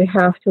we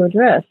have to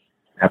address.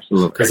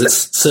 Absolutely. Because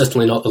it's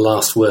certainly not the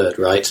last word,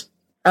 right?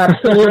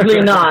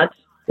 Absolutely not.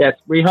 Yes,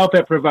 we hope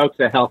it provokes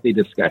a healthy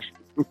discussion.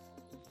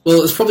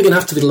 Well, it's probably going to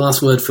have to be the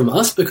last word from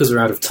us because we're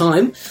out of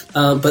time.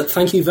 But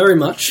thank you very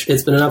much.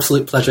 It's been an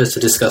absolute pleasure to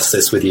discuss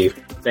this with you.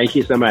 Thank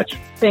you so much.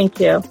 Thank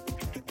you.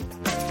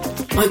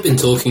 I've been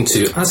talking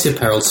to Asya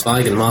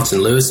Perel-Zweig and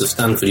Martin Lewis of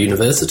Stanford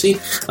University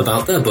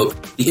about their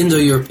book, The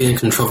Indo-European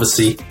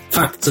Controversy,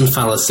 Facts and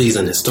Fallacies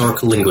in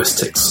Historical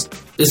Linguistics.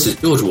 This is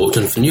George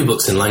Walton for New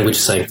Books in Language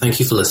saying thank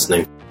you for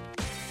listening.